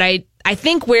up, but I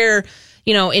think we're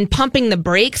in pumping the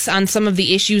brakes on some of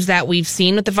the issues that we've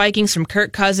seen with the Vikings, from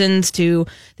Kirk Cousins to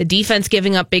the defense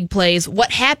giving up big plays.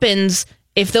 What happens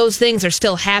if those things are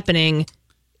still happening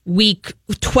week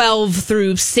 12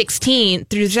 through 16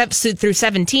 through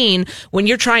 17 when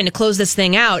you're trying to close this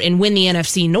thing out and win the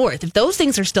NFC North. If those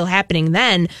things are still happening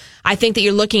then, I think that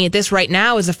you're looking at this right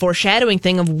now as a foreshadowing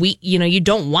thing of you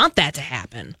don't want that to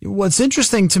happen. What's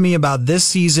interesting to me about this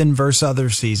season versus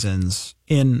other seasons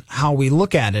in how we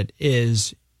look at it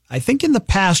is I think in the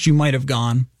past you might have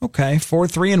gone, okay,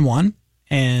 4-3-1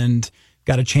 and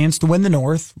got a chance to win the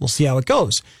North. We'll see how it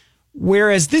goes.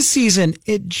 Whereas this season,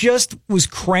 it just was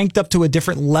cranked up to a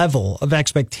different level of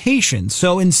expectation.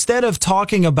 So instead of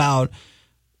talking about,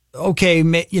 okay,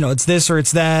 it's this or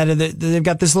it's that, and they've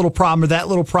got this little problem or that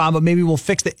little problem, but maybe we'll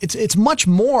fix it. It's much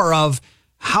more of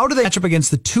how do they match up against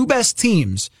the two best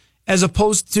teams as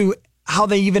opposed to how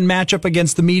they even match up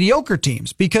against the mediocre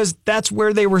teams, because that's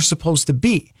where they were supposed to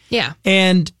be. Yeah.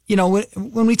 And,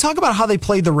 when we talk about how they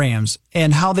played the Rams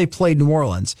and how they played New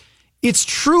Orleans, it's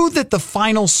true that the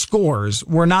final scores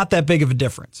were not that big of a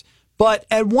difference. But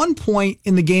at one point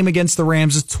in the game against the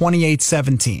Rams, it's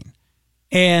 28-17.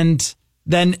 And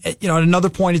then, at another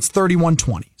point, it's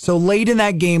 31-20. So late in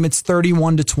that game, it's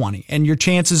 31-20. And your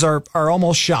chances are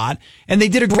almost shot. And they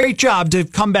did a great job to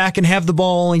come back and have the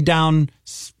ball only down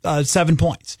 7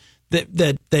 points.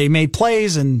 That they made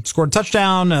plays and scored a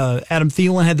touchdown. Adam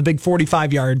Thielen had the big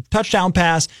 45-yard touchdown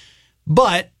pass.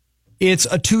 But it's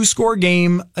a 2-score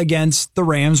game against the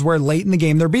Rams where late in the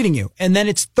game they're beating you. And then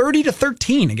it's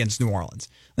 30-13 against New Orleans.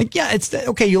 It's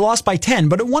okay, you lost by 10,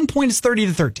 but at one point it's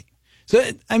 30-13.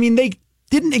 So, they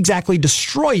didn't exactly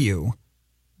destroy you,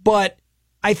 but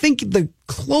I think the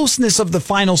closeness of the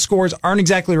final scores aren't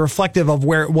exactly reflective of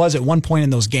where it was at one point in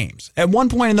those games. At one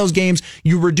point in those games,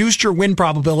 you reduced your win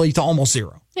probability to almost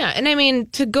 0. Yeah,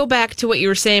 and to go back to what you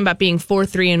were saying about being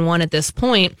 4-3-1 at this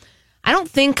point, I don't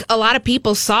think a lot of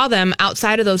people saw them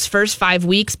outside of those first 5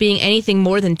 weeks being anything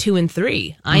more than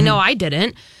 2-3. I know I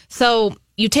didn't. So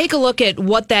you take a look at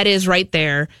what that is right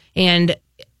there. And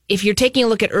if you're taking a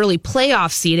look at early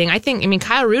playoff seeding,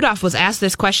 Kyle Rudolph was asked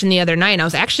this question the other night, and I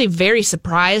was actually very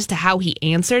surprised to how he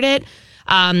answered it.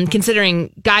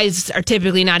 Considering guys are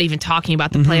typically not even talking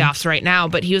about the playoffs right now,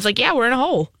 but he was like, yeah, we're in a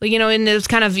hole, and it was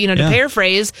kind of, to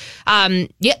paraphrase,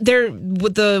 they're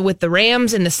with the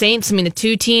Rams and the Saints.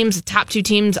 The top two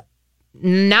teams,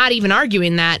 not even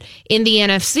arguing that in the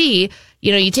NFC,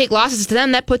 you take losses to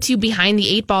them, that puts you behind the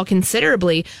 8 ball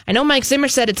considerably. I know Mike Zimmer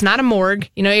said it's not a morgue.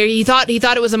 He thought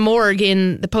it was a morgue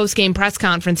in the post-game press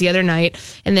conference the other night,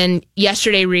 and then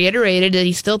yesterday reiterated that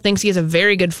he still thinks he has a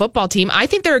very good football team. I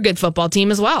think they're a good football team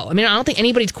as well. I don't think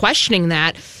anybody's questioning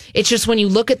that. It's just when you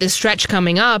look at this stretch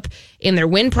coming up in their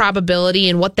win probability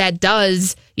and what that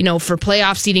does, for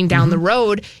playoff seeding down the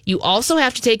road, you also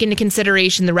have to take into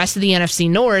consideration the rest of the NFC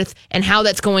North and how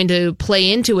that's going to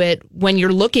play into it when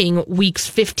you're looking weeks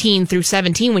 15 through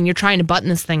 17 when you're trying to button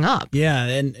this thing up. Yeah,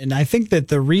 and I think that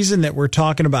the reason that we're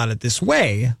talking about it this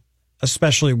way,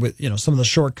 especially with some of the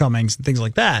shortcomings and things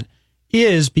like that,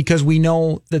 is because we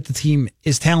know that the team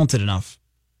is talented enough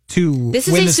to win this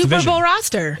division. This is a Super Bowl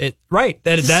roster. Right.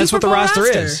 That's what the roster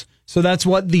is. So that's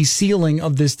what the ceiling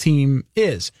of this team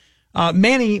is.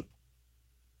 Manny,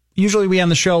 usually we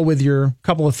end the show with your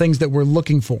couple of things that we're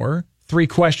looking for. 3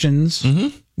 questions.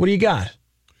 What do you got?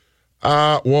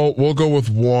 Well, we'll go with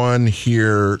one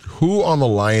here. Who on the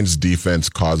Lions defense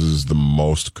causes the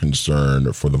most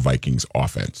concern for the Vikings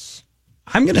offense?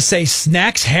 I'm going to say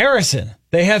Snacks Harrison.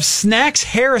 They have Snacks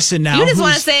Harrison now. You just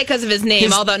want to say it because of his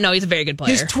name, although, no, he's a very good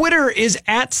player. His Twitter is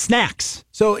 @Snacks.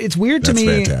 So it's weird to me.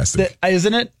 That's fantastic.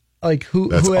 Isn't it? Like, who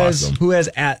has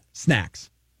 @Snacks?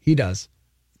 He does.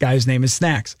 Guy's name is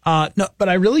Snacks. No, but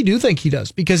I really do think he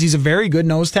does because he's a very good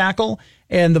nose tackle,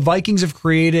 and the Vikings have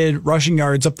created rushing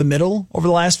yards up the middle over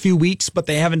the last few weeks, but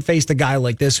they haven't faced a guy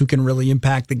like this who can really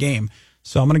impact the game.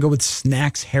 So I'm going to go with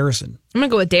Snacks Harrison. I'm going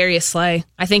to go with Darius Slay.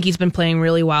 I think he's been playing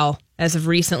really well as of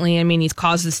recently. He's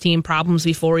caused this team problems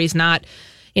before. He's not,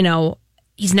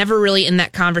 he's never really in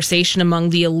that conversation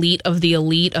among the elite of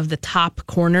the top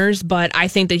corners, but I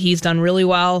think that he's done really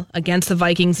well against the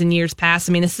Vikings in years past.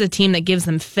 This is a team that gives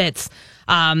them fits,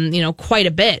 quite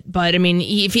a bit. But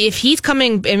if he's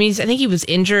coming, I think he was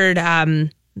injured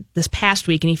this past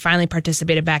week and he finally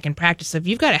participated back in practice. So if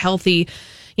you've got a healthy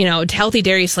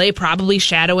Darius Slay, probably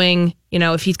shadowing,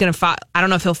 if he's going to, I don't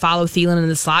know if he'll follow Thielen in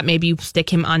the slot. Maybe you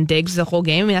stick him on Diggs the whole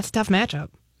game. That's a tough matchup.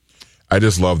 I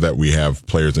just love that we have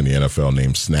players in the NFL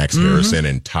named Snacks Harrison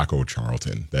and Taco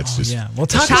Charlton. That's yeah. Well,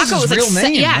 Taco's his real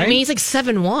name, right? He's like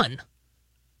 7'1".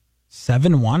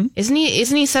 7'1"? Isn't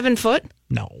he 7 foot?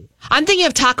 No. I'm thinking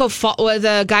of Taco,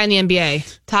 the guy in the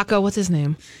NBA. Taco, what's his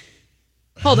name?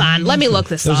 Hold on, let me look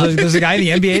this up. There's a guy in the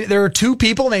NBA. There are two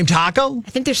people named Taco. I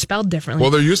think they're spelled differently. Well,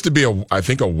 there used to be a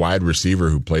wide receiver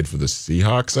who played for the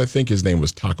Seahawks. I think his name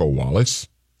was Taco Wallace.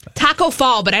 Taco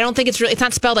Fall, but I don't think it's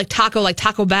not spelled like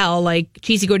Taco Bell, like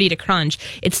Cheesy Gordita Crunch.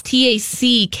 It's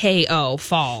Tacko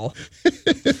Fall.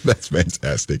 That's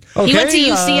fantastic. Okay, he went to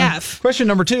UCF. Question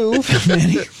number 2,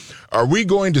 Manny. Are we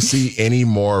going to see any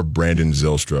more Brandon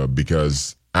Zylstra?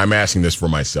 Because I'm asking this for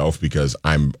myself because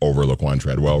I'm over Laquan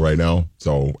Treadwell right now.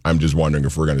 So I'm just wondering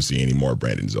if we're going to see any more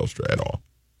Brandon Zylstra at all.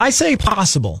 I say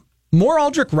possible. More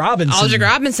Aldrick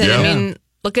Robinson. Yeah. I mean,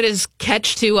 look at his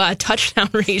catch to touchdown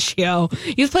ratio.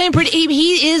 He's playing pretty.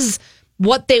 He is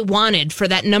what they wanted for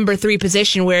that number 3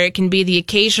 position, where it can be the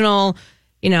occasional,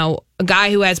 a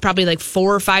guy who has probably like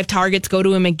 4 or 5 targets go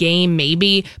to him a game,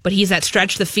 maybe, but he's that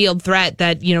stretch the field threat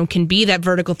that, can be that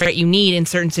vertical threat you need in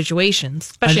certain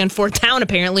situations, especially on 4th down,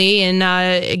 apparently, and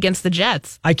against the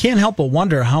Jets. I can't help but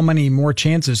wonder how many more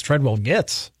chances Treadwell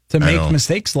gets to make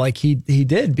mistakes like he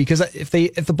did, because if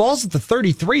the ball's at the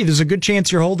 33, there's a good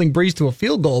chance you're holding Brees to a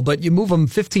field goal, but you move him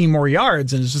 15 more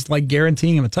yards and it's just like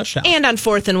guaranteeing him a touchdown. And on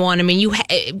 4th and 1, I mean,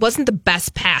 it wasn't the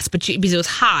best pass, because it was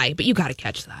high, but you got to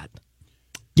catch that.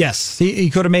 Yes, he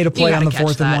could have made a play on the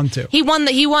 4th and 1 too. He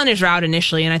won his route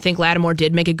initially, and I think Lattimore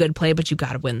did make a good play, but you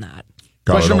got to win that.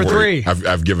 Question number 3.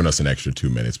 I've given us an extra 2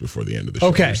 minutes before the end of the show.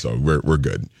 Okay, so we're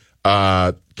good.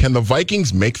 Can the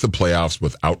Vikings make the playoffs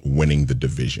without winning the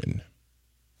division?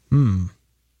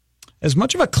 As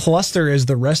much of a cluster as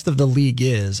the rest of the league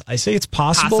is, I say it's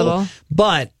possible.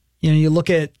 But you look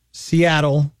at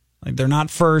Seattle, like they're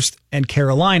not first, and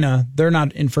Carolina, they're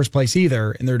not in first place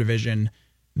either in their division.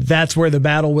 That's where the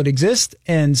battle would exist.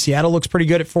 And Seattle looks pretty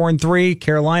good at 4-3.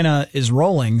 Carolina is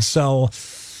rolling. So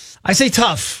I say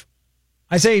tough.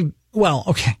 I say, well,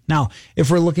 okay. Now, if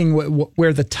we're looking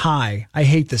where the tie, I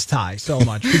hate this tie so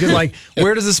much because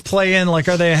where does this play in? Like,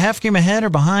 are they a half game ahead or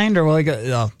behind, or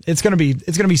it's going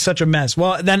to be such a mess.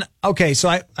 Well, then, okay. So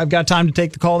I've got time to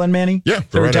take the call then, Manny. Yeah.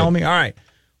 They were telling me. All right.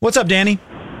 What's up, Danny?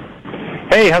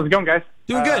 Hey, how's it going, guys?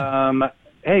 Doing good.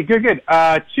 Hey, good.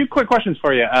 2 quick questions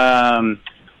for you.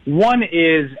 One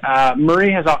is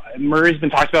Murray's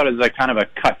been talked about as like kind of a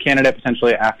cut candidate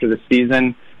potentially after the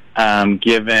season,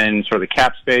 given sort of the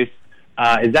cap space.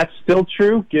 Is that still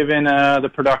true given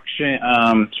the production,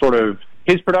 sort of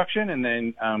his production, and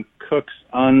then Cook's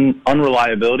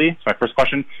unreliability? That's my first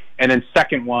question. And then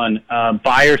second one,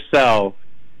 buy or sell,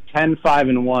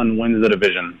 10-5-1 wins the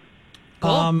division.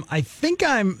 Cool.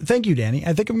 Thank you, Danny.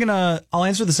 I think I'll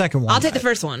answer the second one. I'll take the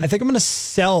first one. I think I'm going to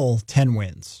sell 10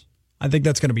 wins. I think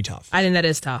that's going to be tough. I think that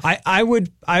is tough. I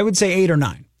would say 8 or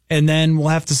 9, and then we'll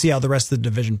have to see how the rest of the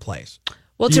division plays.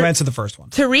 Well, you answer the first one.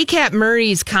 To recap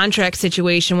Murray's contract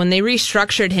situation, when they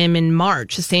restructured him in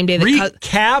March, the same day that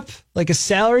recap, like a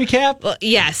salary cap. Well,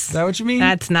 yes, is that what you mean?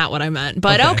 That's not what I meant,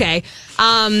 but okay.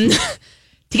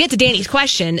 To get to Danny's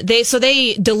question,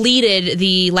 they deleted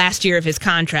the last year of his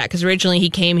contract because originally he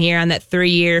came here on that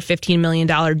 3-year, $15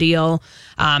 million deal.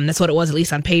 That's what it was, at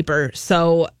least on paper.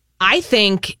 So I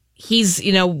think he's,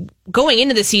 going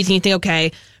into the season, you think,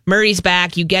 okay, Murray's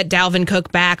back. You get Dalvin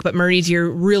Cook back, but Murray's your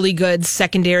really good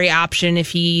secondary option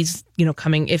if he's,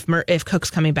 if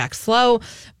Cook's coming back slow.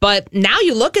 But now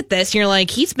you look at this and you're like,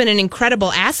 he's been an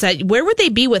incredible asset. Where would they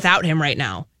be without him right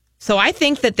now? So I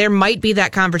think that there might be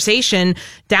that conversation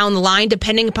down the line,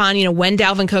 depending upon, when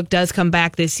Dalvin Cook does come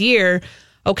back this year.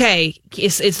 Okay,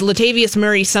 is Latavius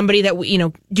Murray somebody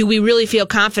that, do we really feel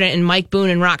confident in Mike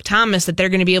Boone and Rock Thomas that they're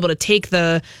going to be able to take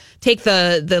the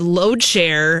load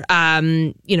share, for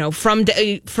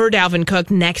Dalvin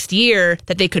Cook next year,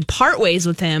 that they could part ways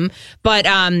with him. But,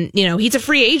 he's a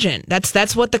free agent.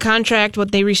 That's what the contract,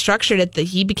 what they restructured it, that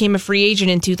he became a free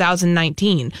agent in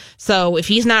 2019. So if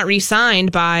he's not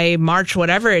re-signed by March,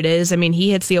 whatever it is, he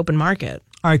hits the open market.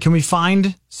 All right. Can we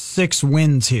find 6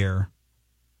 wins here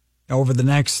over the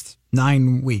next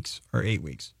 9 weeks or 8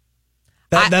 weeks?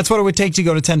 That's what it would take to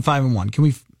go to 10-5-1. Can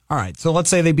we? All right, so let's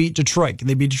say they beat Detroit. Can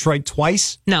they beat Detroit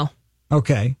twice? No.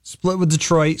 Okay. Split with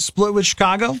Detroit. Split with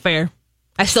Chicago? Fair.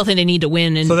 I still think they need to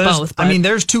win in both.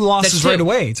 There's 2 losses right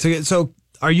away. So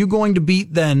are you going to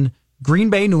beat then Green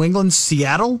Bay, New England,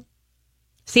 Seattle?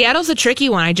 Seattle's a tricky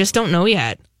one. I just don't know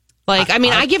yet.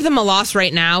 I give them a loss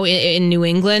right now in New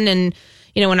England. And,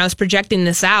 when I was projecting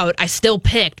this out, I still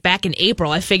picked back in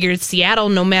April. I figured Seattle,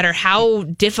 no matter how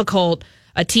difficult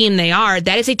a team they are,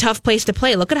 that is a tough place to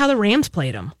play. Look at how the Rams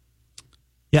played them.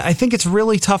 Yeah, I think it's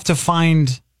really tough to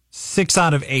find 6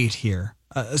 out of 8 here,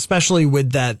 especially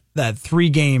with that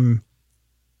 3-game,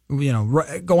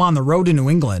 go on the road to New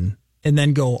England. and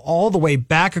then go all the way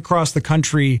back across the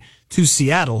country to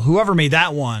Seattle. Whoever made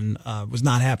that one was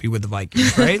not happy with the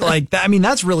Vikings, right?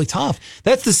 That's really tough.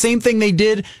 That's the same thing they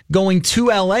did going to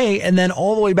LA and then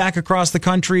all the way back across the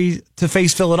country to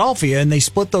face Philadelphia, and they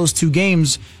split those two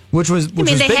games, which was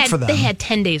big for them. They had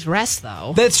 10 days rest,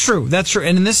 though. That's true.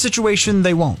 And in this situation,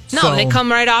 they won't. No, they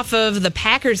come right off of the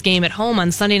Packers game at home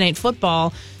on Sunday Night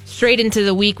Football, straight into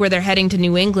the week where they're heading to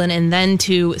New England and then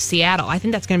to Seattle. I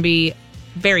think that's going to be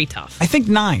very tough. I think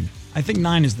 9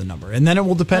 is the number, and then it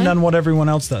will depend on what everyone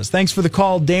else does. Thanks for the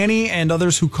call, Danny, and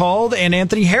others who called, and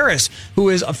Anthony Harris, who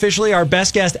is officially our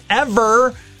best guest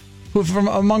ever from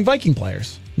among Viking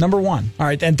players. Number 1. All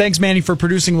right, and thanks, Manny, for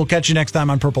producing. We'll catch you next time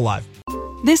on Purple Live.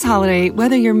 This holiday,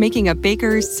 whether you're making a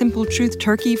Baker's Simple Truth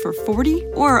turkey for 40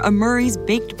 or a Murray's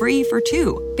Baked Brie for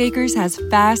 2, Baker's has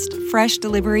fast, fresh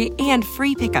delivery and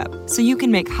free pickup, so you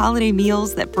can make holiday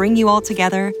meals that bring you all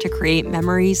together to create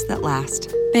memories that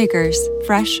last. Baker's,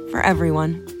 fresh for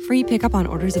everyone. Free pickup on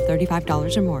orders of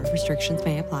 $35 or more. Restrictions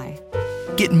may apply.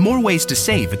 Get more ways to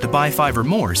save at the Buy 5 or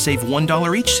More Save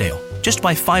 $1 each sale. Just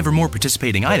buy 5 or more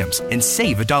participating items and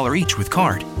save $1 each with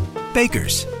card.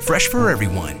 Baker's, fresh for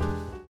everyone.